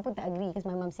tu my mum pun tak agree, because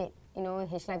my mum said, you know,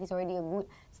 H-Life is already a good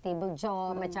stable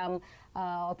job, macam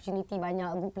opportunity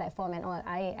banyak, good platform and all.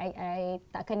 I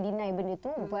takkan deny benda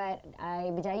tu, but I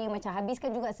berjaya macam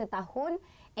habiskan juga setahun.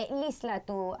 At least lah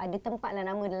tu ada tempat lah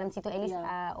nama dalam situ. At least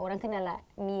orang kenal lah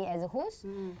me as a host.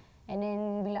 And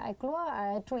then bila I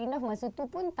keluar, true enough masa tu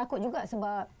pun takut juga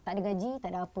sebab tak ada gaji,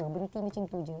 tak ada apa. Berhenti macam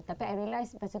tu je. Tapi I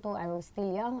realise masa tu I was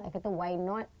still young. I kata why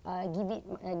not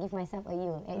give myself a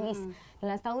year. At least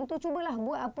dalam setahun tu cubalah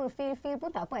buat apa. Fail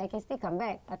pun tak apa. I can still come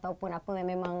back. Ataupun apa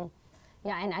yang memang...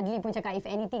 and Adli pun cakap if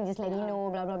anything just let me know,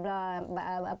 bla bla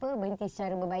bla. Berhenti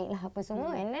secara berbaik lah apa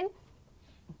semua. And then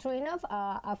true enough,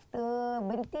 after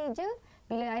berhenti je,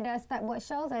 bila I dah start buat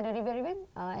shows, I dah revamp,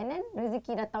 and then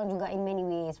rezeki datang juga in many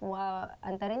ways.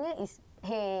 Antaranya is,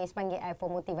 panggil I for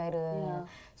Motiviral.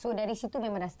 So dari situ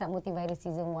memang dah start Motiviral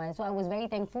season 1. So I was very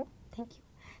thankful. Thank you.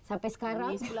 Sampai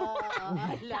sekarang. Nangis pula.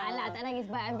 tak nangis.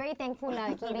 But I'm very thankful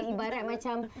lah. Kira ibarat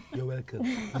macam... You're welcome.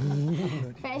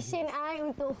 Passion I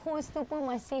untuk host tu pun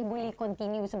masih boleh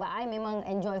continue. Sebab I memang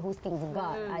enjoy hosting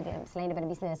juga. Selain daripada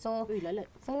bisnes. So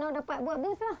now dapat buat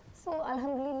both lah. So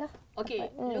Alhamdulillah.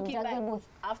 Okay, looking back both.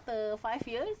 After 5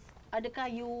 years, adakah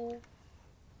you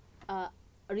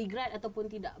regret ataupun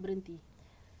tidak berhenti?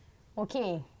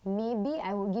 Okay, maybe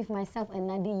I will give myself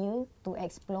another year to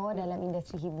explore dalam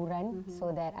industri hiburan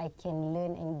so that I can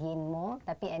learn and gain more.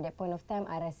 Tapi at that point of time,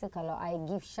 I rasa kalau I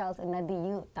give Charles another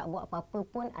year, tak buat apa-apa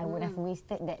pun, I would have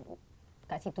wasted that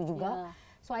kat situ juga.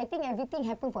 So I think everything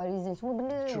happened for a reason. Semua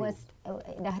benda was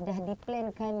dah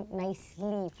diplankan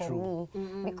nicely for me.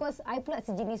 Because I pula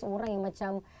sejenis orang yang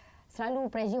macam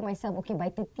selalu pressure myself, okay, by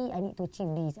 30 I need to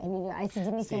achieve this, I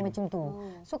sejenis yang macam tu.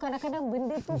 So kadang-kadang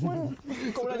benda tu pun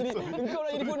Kau nak jadi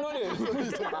footnote dia.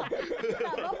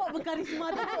 Tak, bapak berkarisma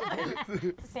tu.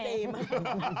 Same.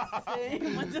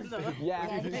 Macam tu. Yeah,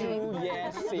 true.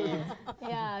 Yes, same.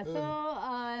 Yeah, so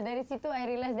dari situ I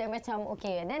realise that macam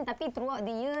okay. Then tapi throughout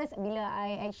the years bila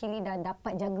I actually dah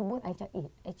dapat jaga pun, I cakap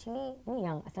actually ni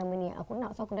yang selama ni aku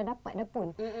nak, so aku dah dapat dah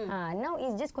pun. Now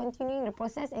it's just continuing the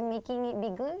process and making it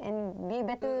bigger and be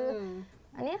better.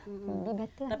 Be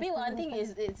better. Tapi one thing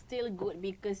is it's still good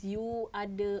because you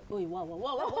ada. Oi, wow.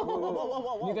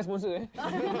 Ni kan sponsor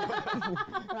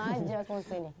Raja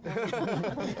sponsor ni.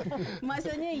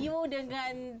 Maksudnya you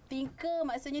dengan Tinker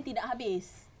maksudnya tidak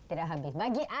habis. Tidak habis.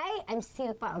 Bagi I'm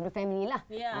still part of the family lah.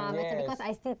 Yeah. Macam because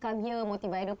I still come here,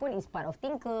 Motiviral pun is part of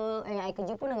Tinker. I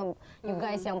kerja pun dengan you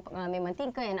guys yang memang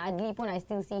Tinker, and Adli pun I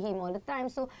still see him all the time.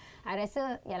 So, I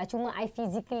rasa yalah cuma I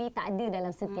physically tak ada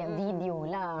dalam setiap video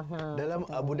lah. Dalam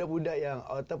budak-budak yang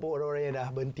ataupun orang-orang yang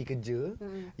dah berhenti kerja,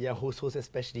 yang host-host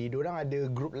especially, diorang ada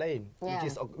group lain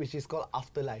which is called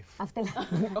Afterlife.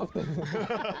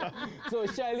 So,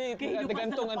 Shirley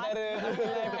tergantung antara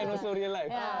Afterlife and also real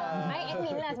life. I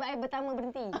admin lah sebab I pertama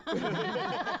berhenti.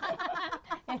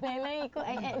 Yang lain-lain ikut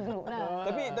I add group lah.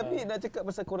 Tapi nak cakap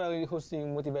pasal korang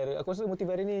hosting Motiviral, aku rasa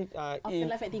Motiviral ni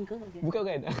Afterlife at Tinker. Okay. Bukan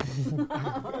kan?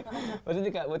 Maksudnya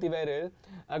cakap Motiviral,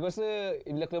 aku rasa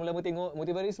bila aku lama-lama tengok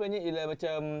Motiviral sebenarnya ialah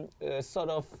macam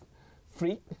sort of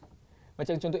freak.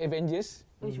 Macam contoh Avengers,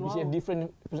 which have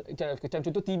different, macam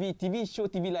contoh TV show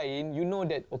TV lain, you know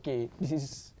that okay, this is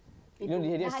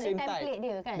dia same type.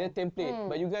 Dia template.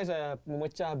 But you guys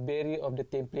memecah barrier of the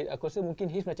template. Aku rasa mungkin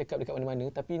Hiz pernah cakap dekat mana-mana,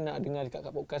 tapi nak dengar dekat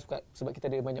podcast sebab kita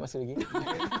ada banyak masa lagi.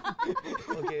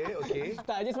 Okay.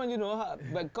 Tak, I just want you know,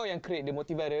 kau yang create the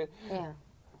Motiviral.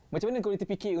 Macam mana kau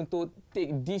terfikir untuk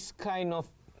take this kind of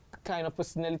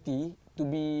personality to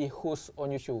be host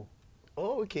on your show?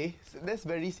 Oh, okay. So, that's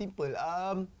very simple.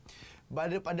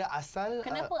 Pada asal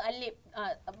kenapa Alip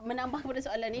menambah kepada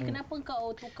soalan ni, kenapa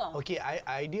kau tukar? Okey,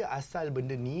 idea asal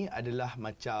benda ni adalah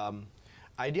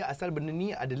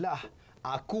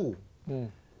aku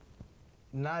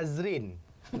Nazrin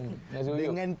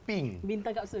dengan Ping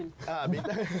bintang kapsul.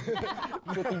 Bintang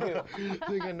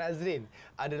dengan Nazrin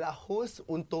adalah host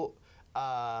untuk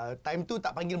time tu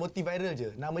tak panggil Motiviral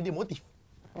je, nama dia Motif.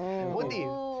 Motif.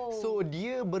 So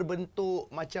dia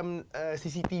berbentuk macam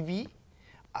CCTV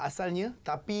asalnya,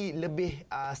 tapi lebih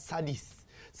sadis.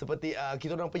 Seperti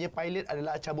kita orang punya pilot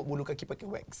adalah cabut bulu kaki pakai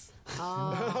wax.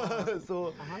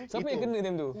 So siapa yang kena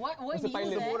time tu? What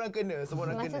pilot? Semua orang kena.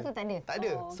 Masa tu tak ada? Tak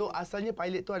ada. So asalnya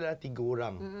pilot tu adalah 3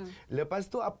 orang.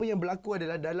 Lepas tu apa yang berlaku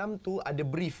adalah dalam tu ada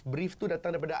brief. Brief tu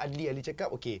datang daripada Adli. Adli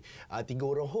cakap okey, 3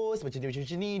 orang host macam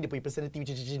ni, dia punya personality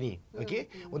macam ni.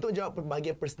 Okey. Untuk jawab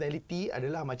bahagian personality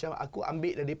adalah macam aku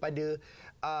ambil daripada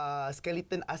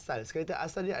skeleton asal. Skeleton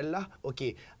asal dia adalah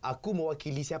okey, aku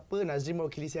mewakili siapa, Nazrin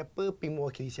mewakili siapa, Ping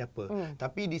mewakili siapa.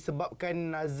 Tapi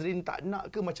disebabkan Nazrin tak nak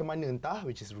ke macam mana entah,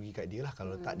 which is rugi kat dia lah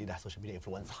kalau tak dia dah social media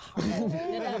influencer.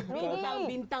 Dia dah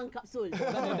bintang kapsul.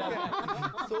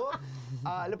 So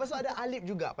lepas tu ada Alip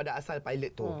juga pada asal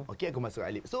pilot tu. Okey, aku masuk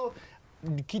Alip. So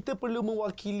kita perlu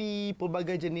mewakili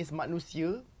pelbagai jenis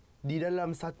manusia di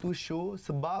dalam satu show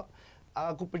sebab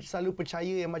aku selalu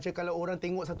percaya yang macam kalau orang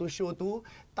tengok satu show tu,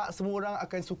 tak semua orang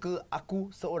akan suka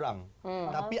aku seorang.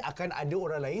 Tapi akan ada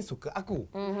orang lain suka aku.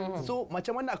 So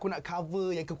macam mana aku nak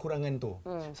cover yang kekurangan tu?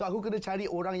 So aku kena cari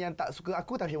orang yang tak suka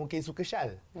aku tapi mungkin suka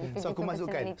Syal. So aku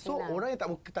masukkan. So orang yang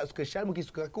tak suka Syal mungkin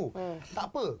suka aku.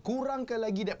 Tak apa, kurangkan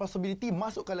lagi that possibility,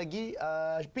 masukkan lagi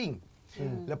Ping.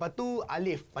 Lepas tu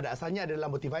Alif pada asalnya adalah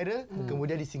Motiviral,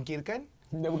 kemudian disingkirkan.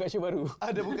 Dah buka show baru.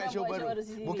 Ada buka show baru.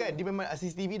 Bukan, dia memang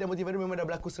CCTV dan Motiviral memang dah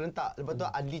berlaku serentak. Lepas tu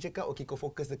Adli cakap, okey kau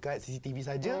fokus dekat CCTV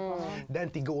saja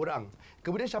dan 3 orang.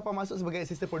 Kemudian Syapa masuk sebagai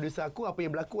assistant producer aku. Apa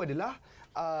yang berlaku adalah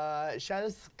Syal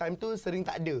time tu sering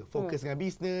tak ada. Fokus dengan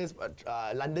bisnes,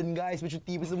 London guys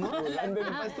bercuti semua. London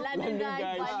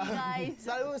guys.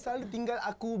 Selalu tinggal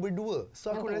aku berdua.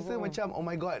 So aku rasa macam oh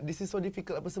my god, this is so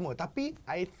difficult apa semua. Tapi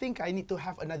I think I need to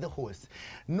have another host.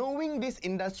 Knowing this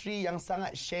industry yang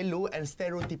sangat shallow and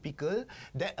stereotypical,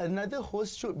 that another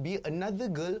host should be another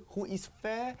girl who is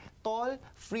fair, tall,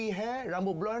 free hair,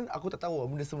 rambut blonde. Aku tak tahu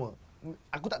benda semua.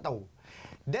 Aku tak tahu.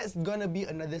 That's gonna be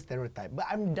another stereotype. But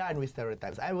I'm done with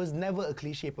stereotypes. I was never a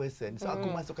cliche person. So aku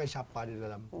masukkan Syapa di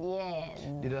dalam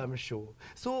di dalam show.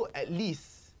 So at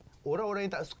least orang-orang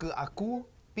yang tak suka aku,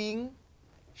 Ping,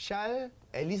 Syal,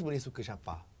 at least boleh suka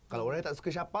Syapa. Kalau orang yang tak suka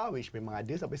Syapa, which memang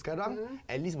ada sampai sekarang,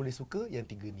 at least boleh suka yang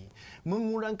 3 ni.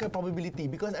 Mengurangkan probability.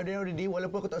 Because at the end of the day,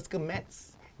 walaupun aku tak suka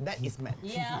maths, That is match.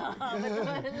 Ya, betul.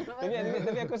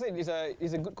 Tapi aku rasa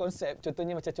it's a good concept.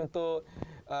 Contohnya macam contoh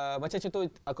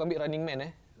aku ambil Running Man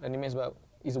Running Man sebab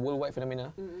is a worldwide phenomena.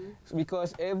 So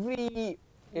because every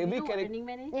character Running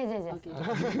Man ni? Yes. Okay.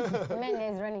 The man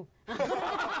is running.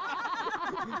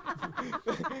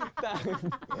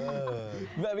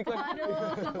 But because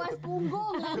Kepas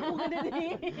punggung aku kena ni.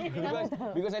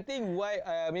 because I think why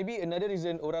maybe another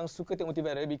reason orang suka tengok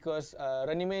multiviral because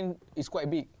Running Man is quite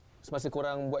big semasa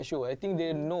korang buat show. I think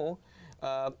they know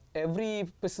every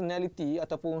personality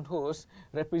ataupun host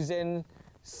represent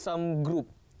some group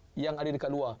yang ada dekat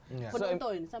luar.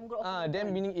 Penonton, some group of penonton.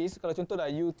 Then meaning is kalau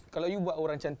contohlah kalau you buat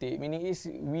orang cantik, meaning is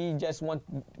we just want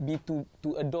to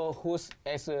adore host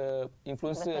as a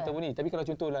influencer ataupun ni. Tapi kalau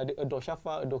contohlah they adore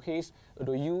Shafa, adore Haze,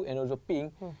 adore you and adore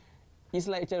Pink, it's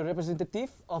like a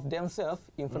representative of themselves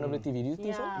in front of the TV. Do you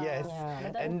think so? Yes.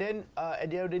 And then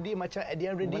at the end of the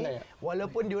day,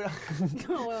 walaupun diorang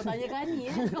Tanya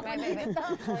Kani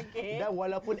Okay. dan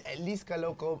walaupun at least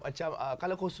kalau kau macam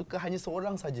kalau kau suka hanya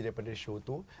seorang saja daripada show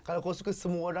tu, kalau kau suka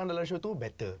semua orang dalam show tu,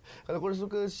 better. Kalau kau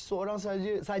suka seorang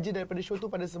saja daripada show tu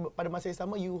pada masa yang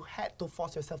sama, you had to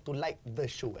force yourself to like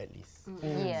the show at least.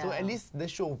 So at least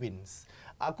the show wins.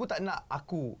 Aku tak nak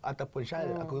aku ataupun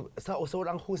Syal, aku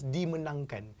seorang host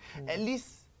dimenangkan. At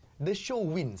least the show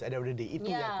wins at the end of the day. Itu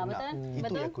yang aku nak.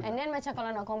 Itu yang aku nak. And then macam kalau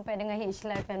nak compare dengan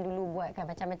H-Live yang dulu buat kan,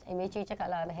 macam Image cakap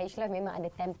lah, H-Live memang ada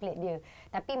template dia.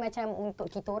 Tapi macam untuk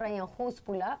kita orang yang host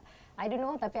pula, I don't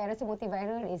know, tapi I rasa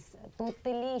Multiviral is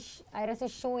totally, I rasa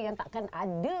show yang takkan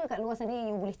ada kat luar sana.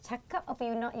 You boleh cakap apa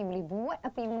you nak, you boleh buat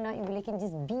apa you nak, you boleh can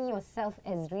just be yourself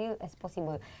as real as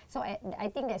possible. So I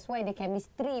think that's why the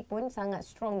chemistry pun sangat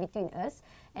strong between us.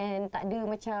 And tak ada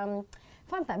macam,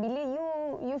 faham tak? Bila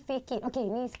you fake it, okay,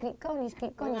 ni skrip kau, ni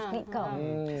skrip kau, ni skrip kau.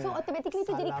 So automatically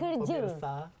tu jadi kerja.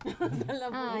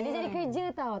 Dia jadi kerja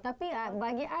tau. Tapi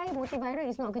bagi I, Multiviral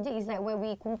is not kerja. It's like where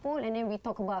we kumpul and then we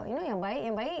talk about, you know, yang baik,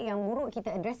 yang buruk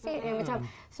kita address it. Yang macam,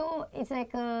 so it's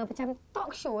like a macam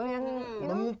talk show yang, you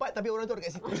know. Mengumpat tapi orang tu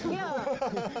dekat situ.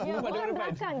 Orang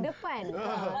belakang, depan.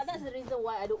 That's the reason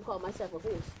why I don't call myself a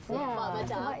host. Sebab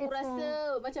macam aku rasa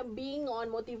macam being on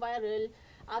Multiviral,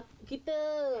 kita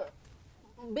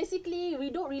basically we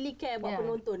don't really care about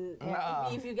penonton.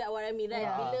 If you get what I mean, right?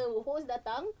 Bila host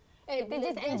datang, kita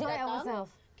just enjoy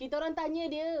ourselves. Kita orang tanya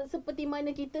dia seperti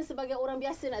mana kita sebagai orang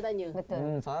biasa nak tanya.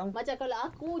 Betul. Faham? Macam kalau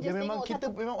aku just memang tengok kita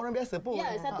memang orang biasa pun.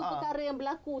 Ya, satu perkara yang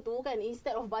berlaku tu kan,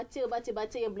 instead of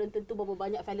baca yang belum tentu berapa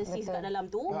banyak fallacies kat dalam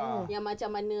tu, yang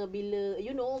macam mana bila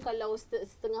you know kalau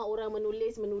setengah orang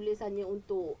menulis hanya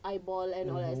untuk eyeball and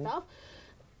all that stuff.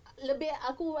 Lebih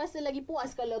aku rasa lagi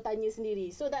puas kalau tanya sendiri.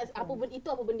 So that's apa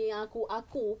benda yang aku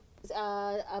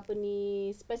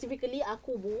specifically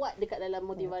aku buat dekat dalam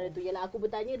Multiviral tu, ialah aku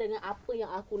bertanya dengan apa yang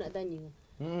aku nak tanya.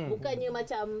 Bukannya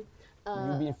macam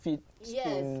you been fit.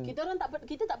 Yes,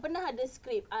 kita tak pernah ada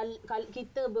skrip.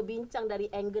 Kita berbincang dari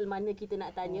angle mana kita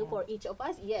nak tanya for each of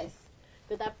us. Yes.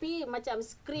 Tetapi macam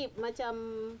skrip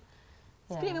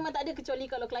memang tak ada kecuali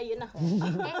kalau klien lah.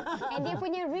 And dia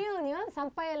punya realnya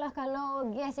sampailah kalau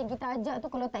guest yang kita ajak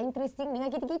tu kalau tak interesting dengan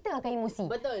kita akan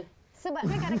emosi. Betul. Sebab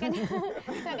kan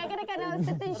kadang-kadang kalau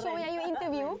certain show yang you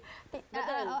interview,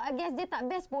 guest dia tak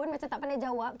best pun, macam tak pandai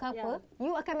jawab ke apa,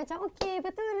 you akan macam okay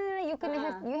betul,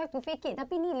 you have to fake it.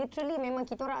 Tapi ni literally memang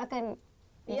kita orang akan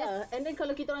and then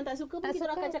kalau kita orang tak suka pun kita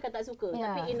orang akan cakap tak suka.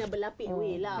 Tapi in a berlapik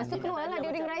way lah. Lepas tu keluarlah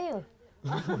during raya.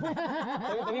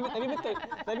 tapi betul.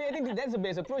 Tapi I think that's the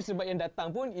best approach sebab yang datang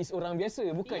pun is orang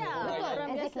biasa, bukannya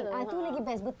orang biasa. Itu lagi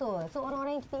best, betul. So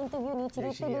orang-orang yang kita interview ni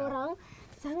cerita dia orang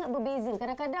sangat berbeza.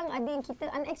 Kadang-kadang ada yang kita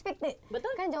unexpected.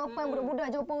 Betul. Kan jawapan budak-budak,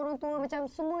 jawapan orang tua, macam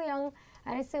semua yang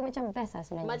I rasa macam best lah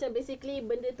sebenarnya. Macam basically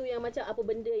benda tu yang macam apa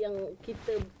benda yang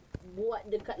kita buat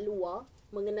dekat luar,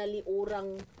 mengenali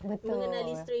orang,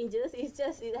 mengenali strangers, it's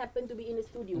just it happen to be in the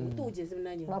studio. Itu je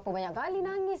sebenarnya. Berapa banyak kali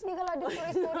nangis ni kalau ada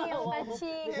story-story yang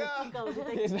touching.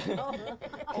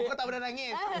 Kau tak pernah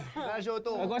nangis dalam show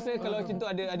tu. Aku rasa kalau macam tu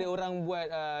ada orang buat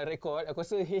rekod, aku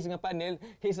rasa Haze dengan panel,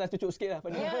 Haze lah cucuk sikit lah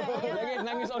panel. Jangan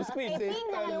nangis on screen. Pin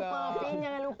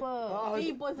jangan lupa.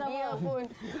 Pin pun sama. Dia pun.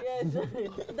 Yes.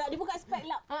 Tak, dia buka spec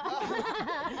lap.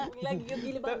 Lagi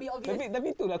gila babi obvious. Tapi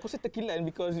itulah aku rasa terkilan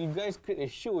because you guys create a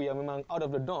show yang memang out out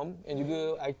of the norm and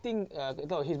juga I think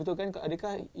tahu Haze betul kan,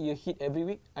 adakah you hit every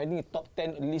week? I think top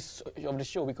 10 list of the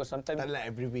show because sometimes tak adalah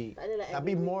every week. every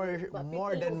Tapi week.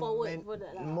 more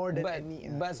than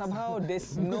any. But somehow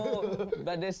there's no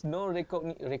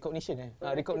recognition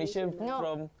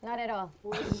from. Not at all.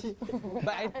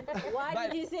 Why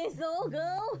did you say so,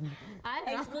 girl?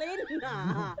 Explain.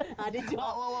 Dia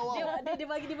jawab. Dia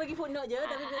bagi footnote je.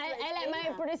 Tapi I like my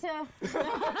producer.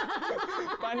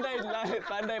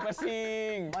 Pandai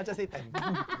passing. Macam setan.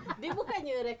 Dia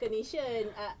bukannya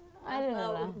recognition.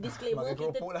 Disclaimer Makan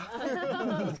kita keropok lah.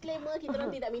 disclaimer kita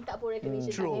orang tidak minta pun recognition.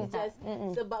 True. It's just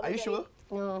sebab Are you sure?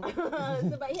 No.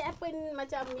 sebab it happen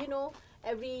macam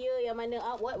every year yang mana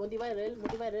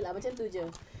multiviral macam tu je.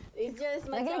 It's just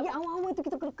Lagi-lagi macam awal-awal tu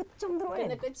kita kena kecam terus kan.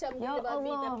 kena kecam Ya gila babi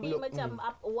Allah. tapi macam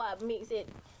what makes it.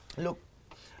 Look,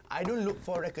 I don't look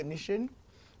for recognition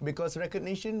because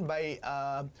recognition by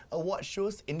award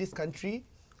shows in this country,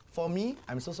 for me,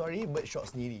 I'm so sorry, but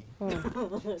short sendiri.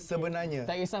 Sebenarnya.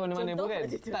 Tak kisah mana-mana pun kan.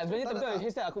 Tak, sebenarnya betul.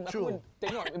 Haze, aku pun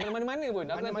tengok mana-mana pun.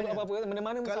 Aku nak tengok apa-apa,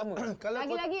 mana-mana pun sama.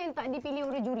 Lagi-lagi yang tak dipilih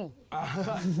oleh juri.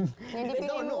 Yang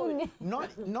dipilih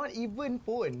Not even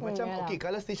pun. Macam okey,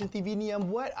 kalau stesen TV ni yang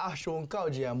buat, show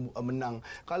kau je yang menang.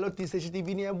 Kalau stesen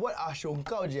TV ni yang buat, show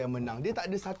kau je yang menang. Dia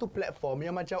tak ada satu platform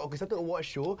yang macam satu award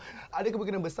show, ada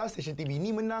kemungkinan besar stesen TV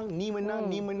ni menang, ni menang,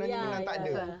 ni menang, ni menang, tak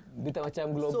ada. Dia tak macam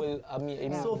global army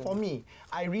ini. So for me,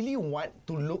 I really want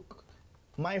to look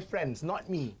my friends, not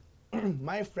me,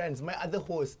 my friends, my other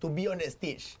hosts to be on that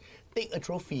stage, take a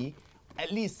trophy,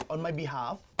 at least on my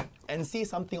behalf, and say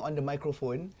something on the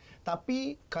microphone.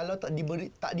 Tapi kalau tak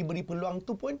diberi peluang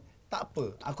tu pun tak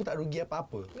apa. Aku tak rugi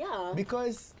apa-apa. Yeah.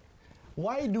 Because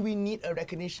why do we need a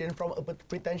recognition from a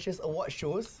pretentious award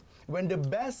shows when the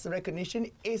best recognition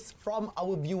is from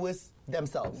our viewers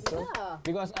themselves? Yeah.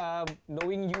 Because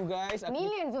knowing you guys,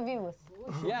 millions of viewers.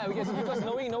 Yeah, because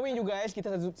knowing you guys,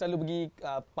 kita selalu pergi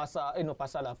pasar,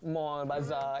 pasar lah, mall,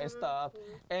 bazaar and stuff.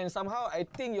 And somehow I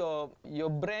think your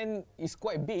brand is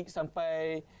quite big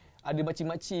sampai ada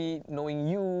makcik-makcik knowing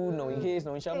you, knowing Haze,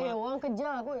 knowing Syama. Orang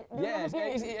kejar kot. Yes,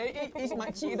 it's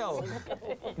makcik tau.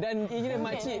 Dan ini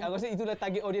makcik, aku rasa itulah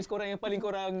target audience korang yang paling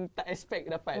korang tak expect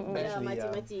dapat. Ya,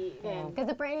 makcik-makcik kan. Because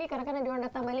apparently kadang-kadang diorang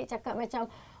datang balik cakap macam,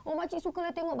 makcik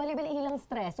sukalah tengok balik-balik hilang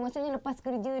stres. Maksudnya lepas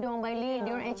kerja diorang balik,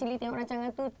 diorang actually tengok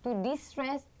rancangan tu to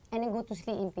distress and then go to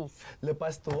sleep in peace.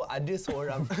 Lepas tu ada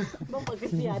seorang Bapak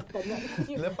kesihatan.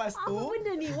 Lepas tu apa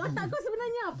benda ni? Watak kau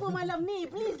sebenarnya apa malam ni?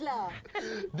 Please lah.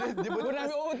 dia Kau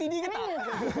nak ambil OOTD ke tak?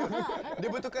 Dia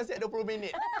betulkan siap 20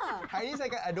 minit. Hari ni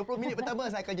saya akan 20 minit pertama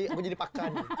saya akan jadi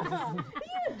pakan.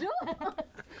 Ya doh.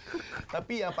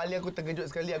 Tapi yang paling aku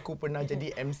terkejut sekali, aku pernah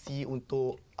jadi MC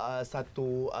untuk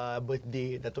satu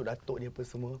birthday datuk-datuk dia apa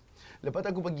semua. Lepas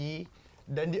tu aku pergi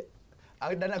dan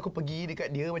aku pergi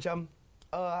dekat dia macam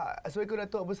Assalamualaikum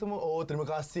Datuk apa semua. Terima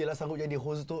kasih lah sanggup jadi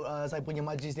host tu saya punya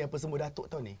majlis ni apa semua. Datuk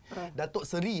tau ni. Datuk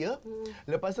Seri ya.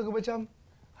 Lepas tu aku macam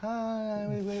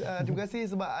terima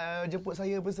kasih sebab jemput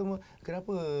saya apa semua.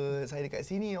 Kenapa saya dekat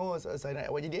sini? Saya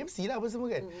nak awak jadi MC lah apa semua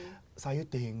kan. Saya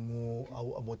tengok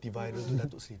awak Motiviral tu,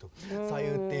 Datuk Seri tu.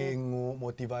 Saya tengok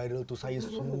Motiviral tu. Saya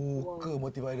suka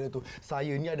Motiviral tu.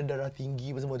 Saya ni ada darah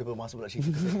tinggi apa semua. Dia masuk pula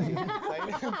cerita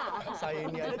saya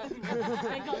ni ada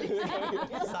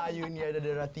saya ni ada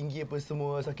darah tinggi apa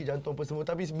semua, sakit jantung apa semua.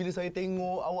 Tapi bila saya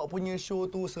tengok awak punya show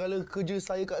tu, segala kerja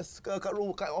saya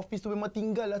kat office tu memang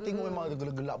tinggal lah tengok, memang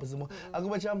gelap apa semua. Aku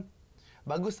macam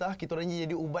baguslah kita orang ni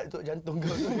jadi ubat untuk jantung kau.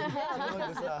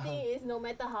 The thing is, no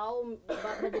matter how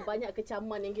banyak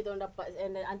kecaman yang kita orang dapat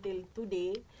and until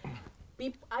today,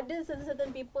 ada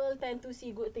certain people tend to see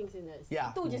good things in us.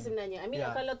 Yeah. Itu je sebenarnya. I mean,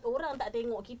 kalau orang tak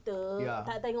tengok kita,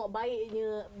 tak tengok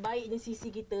baiknya sisi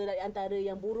kita dari antara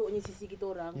yang buruknya sisi kita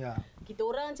orang. Kita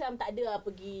orang macam tak ada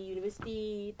pergi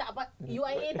universiti,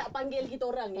 UIA tak panggil kita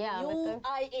orang.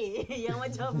 UIA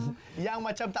yang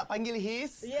macam tak panggil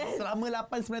Haze. Selama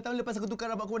 8-9 tahun lepas aku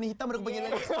tukar rambut aku warna hitam, aku panggil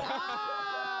lagi.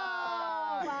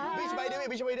 Bitch by the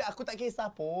way, aku tak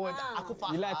kisah pun. Aku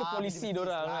faham. Yelah, itu polisi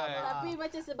diorang kan. Tapi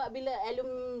macam sebab bila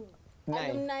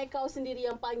alumni kau sendiri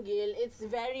yang panggil, it's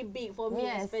very big for me,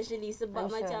 especially sebab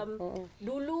macam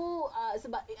dulu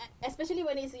sebab especially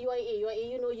when it's UIA,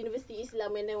 Universiti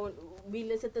Islam, and then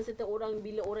bila serta-serta orang,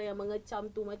 bila orang yang mengecam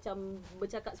tu macam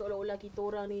bercakap seolah-olah kita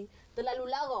orang ni terlalu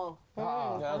lara.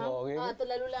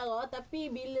 Terlalu lara. Tapi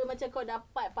bila macam kau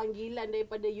dapat panggilan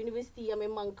daripada universiti yang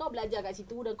memang kau belajar kat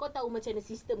situ dan kau tahu macam mana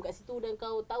sistem kat situ dan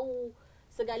kau tahu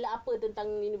segala apa tentang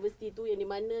universiti tu yang di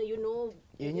mana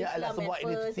ianya adalah sebuah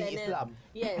universiti Islam.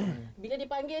 Yes. Bila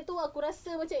dipanggil tu aku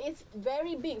rasa macam it's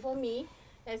very big for me,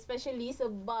 especially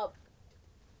sebab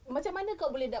macam mana kau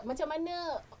boleh macam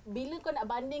mana bila kau nak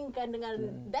bandingkan dengan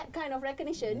that kind of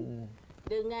recognition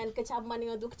dengan kecaman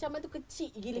dengan tu, kecaman tu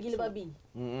kecil gila-gila babi.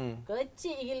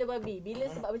 Kecil gila babi.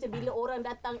 Sebab macam bila orang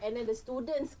datang and then the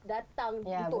students datang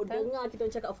untuk dengar kita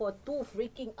cakap for 2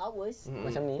 freaking hours.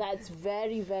 Macam ni. That's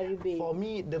very very big. For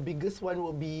me, the biggest one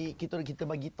would be kita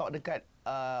bagi talk dekat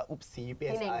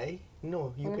UPSI.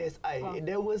 No, UPSI.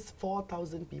 There was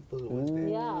 4,000 people was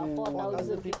there. Yeah,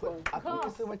 4,000 people. Aku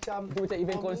rasa macam Itu macam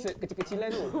event konsert kecil-kecilan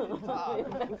tu.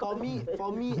 For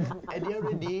me, at the end of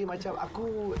the day, macam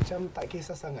aku macam tak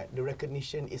kisah sangat. The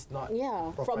recognition is not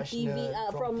professional.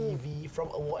 From TV,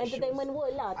 from award entertainment shows.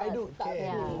 world lah. I don't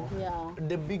care. Yeah.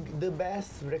 The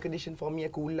best recognition for me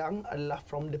aku ulang adalah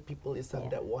from the people itself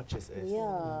that watches us.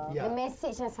 The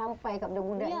message yang sampai kat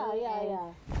budak-budak ni.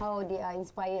 How they are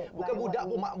inspired. Bukan budak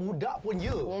pun, mak budak pun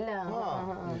je. Yelah.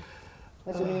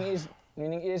 So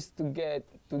meaning is to get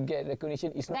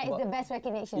recognition is not That is the best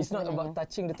recognition. It's not about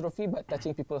touching the trophy but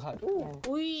touching people's heart.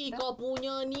 Ui, kau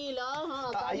punya ni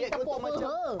lah. Ayat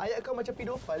kau macam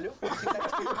pedofil tu.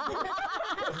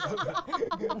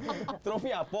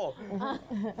 Trofi apa?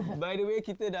 By the way,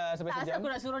 kita dah sampai Tak asal sejam. aku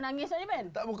nak suruh nangis tadi, Ben.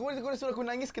 Tak, kau nak suruh aku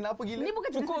nangis kenapa gila? Ini bukan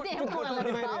cerita sedih. Cukup lah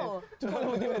motivation. Cukup lah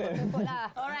motivation. Cukup lah.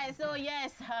 Alright, so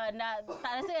yes, nak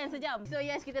tak rasa kan sejam. So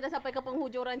yes, kita dah sampai ke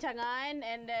penghujung rancangan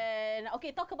and then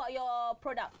okay, talk about your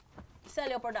product. Sell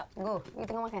your product. Go. You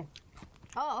tengah makan.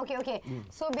 Oh, okay.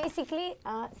 So basically,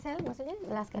 sell maksudnya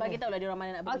last kali. Bagi tahu lah dia orang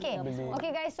mana nak beli.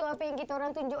 Okay guys, so apa yang kita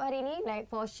orang tunjuk hari ni, like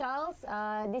for shawls,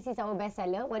 this is our best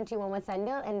seller, 1311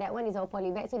 sandal, and that one is our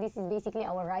poly bag. So this is basically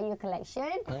our Raya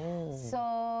collection. So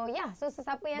yeah, so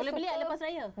sesiapa yang boleh suka, beli lepas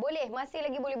Raya? Boleh, masih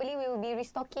lagi boleh beli. We will be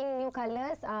restocking new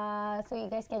colours. So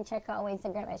you guys can check out our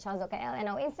Instagram at shawls.kl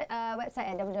and our website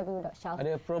at www.shawls.com.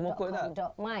 Ada promo code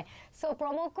tak? .my. So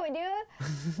promo code dia,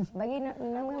 bagi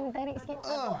nama menarik sikit.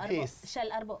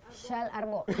 Shell Arbok. Shell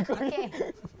Arbok. Okey.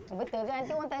 Betul kan?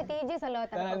 Nanti orang tak hati je selalu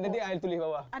tak dapat. Nanti I'll tulis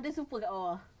bawah. Ada super kat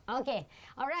bawah. Okey.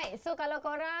 Alright. So kalau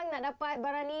korang nak dapat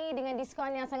barang ni dengan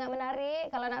diskaun yang sangat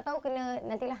menarik, kalau nak tahu kena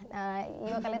nantilah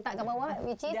you akan letak kat bawah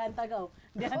which is Dia hantar kau.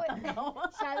 Dia hantar kau.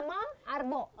 Shalma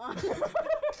Arbok.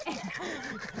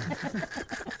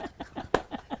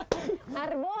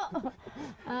 Arbok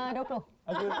 20.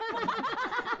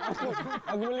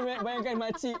 Aku boleh bayangkan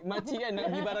makcik kan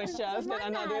nak beli barang Charles dan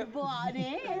anak dia. Arbok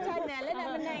ni. Macam mana lah nak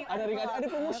menaik. Ada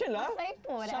promotion lah.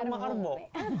 Shalma Arbok.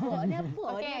 Arbok ni apa?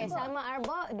 Okey, Shalma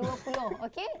Arbok 20.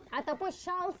 Okey? Ataupun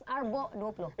Charles Arbok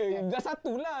 20. Dah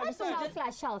satu lah. Charles lah,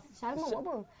 Charles. Shalma buat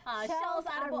apa? Charles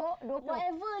Arbok 20.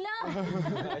 Whatever lah.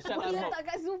 Charles Boleh Arbok. letak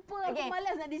kat super. Aku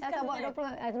malas nak discuss. Charles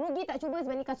Arbok 20. Rugi tak cuba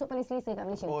sebab ni kasut paling selesa kat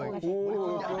Malaysia.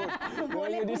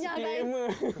 Boleh kunyah guys. Disclaimer.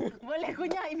 Boleh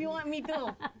kunyah if you want me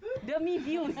to. Demi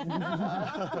views.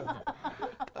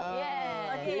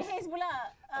 Yeah. Okay, Haze pula.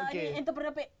 Okay. Ni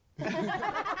entrepreneur pek.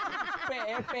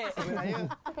 Pek. Sebenarnya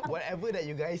whatever that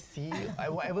you guys see,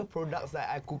 whatever products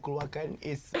that aku keluarkan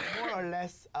is more or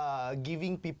less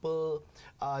giving people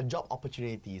job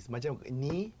opportunities. Macam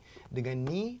ni dengan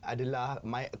ni adalah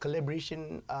my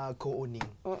collaboration co-owning.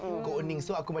 Co-owning.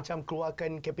 So aku macam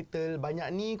keluarkan capital banyak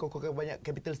ni, kau keluarkan banyak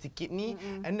capital sikit ni,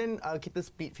 and then kita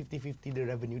split 50-50 the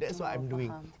revenue. That's what I'm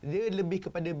doing. Dia lebih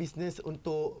kepada business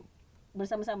untuk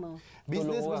bersama-sama.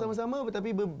 Business bersama-sama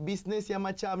tapi business yang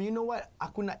macam you know what,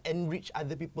 aku nak enrich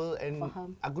other people and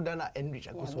aku dah nak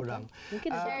enrich aku seorang. Mungkin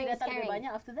sharing datang lebih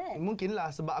banyak after that.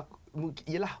 Mungkinlah sebab aku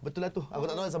yelah betul lah tu. Aku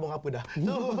tak tahu nak sambung apa dah.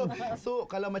 So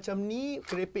kalau macam ni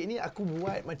kerepek ni aku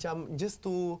buat macam just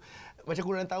to macam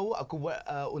korang tahu aku buat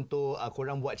untuk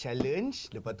korang buat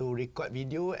challenge, lepas tu record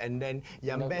video and then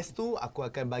yang best tu aku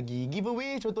akan bagi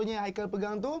giveaway. Contohnya Haikal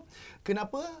pegang tu.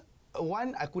 Kenapa?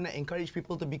 One, aku nak encourage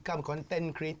people to become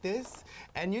content creators,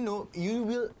 and you know, you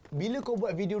will bila kau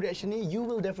buat video reaction ni, you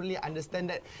will definitely understand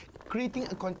that creating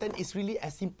a content is really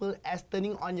as simple as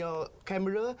turning on your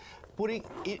camera, putting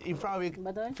it in front of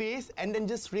your face, and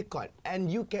then just record, and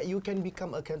you can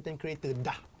become a content creator.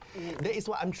 Dah. That is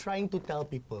what I'm trying to tell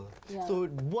people. So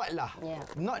buatlah.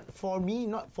 Not for me,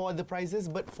 not for the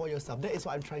prizes, but for yourself. That is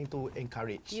what I'm trying to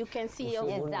encourage. You can see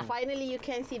finally you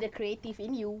can see the creative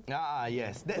in you.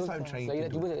 Yes, that's what I'm trying to do. Saya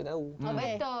nak cuba, saya tak tahu.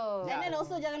 Betul. And then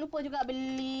also jangan lupa juga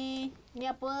beli ni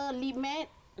apa, lip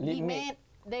matte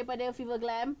daripada Fever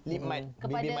Glam. Lip matte.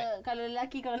 Kepada kalau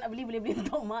lelaki kalau nak beli boleh beli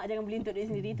untuk mak, jangan beli untuk diri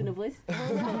sendiri, tu nervous.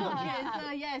 Okay,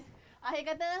 so yes.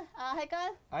 Akhir kata, Haikal?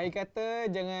 Akhir kata,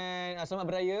 jangan selamat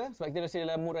beraya sebab kita masih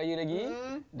dalam mood raya lagi.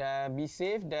 Dan be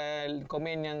safe dan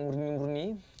komen yang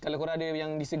murni-murni. Kalau korang ada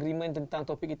yang disagreement tentang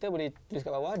topik kita, boleh tulis kat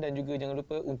bawah. Dan juga jangan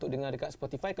lupa untuk dengar dekat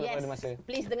Spotify kalau korang ada masa.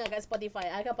 Please dengar kat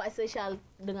Spotify. Haikal paksa Syal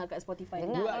dengar kat Spotify.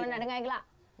 Dengar kalau nak dengar gelak.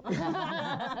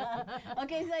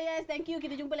 Okay, so yes, thank you.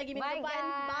 Kita jumpa lagi minggu Bye, depan.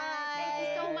 guys. Bye. Thank you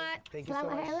so much. Thank you so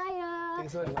Selamat much. Hari Raya. Thank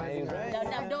you so much. Bye. Daun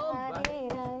dam Bye.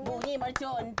 bunyi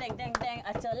mercun. Teng teng teng.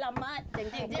 Selamat. Teng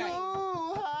teng teng.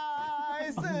 Hai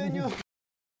senyum.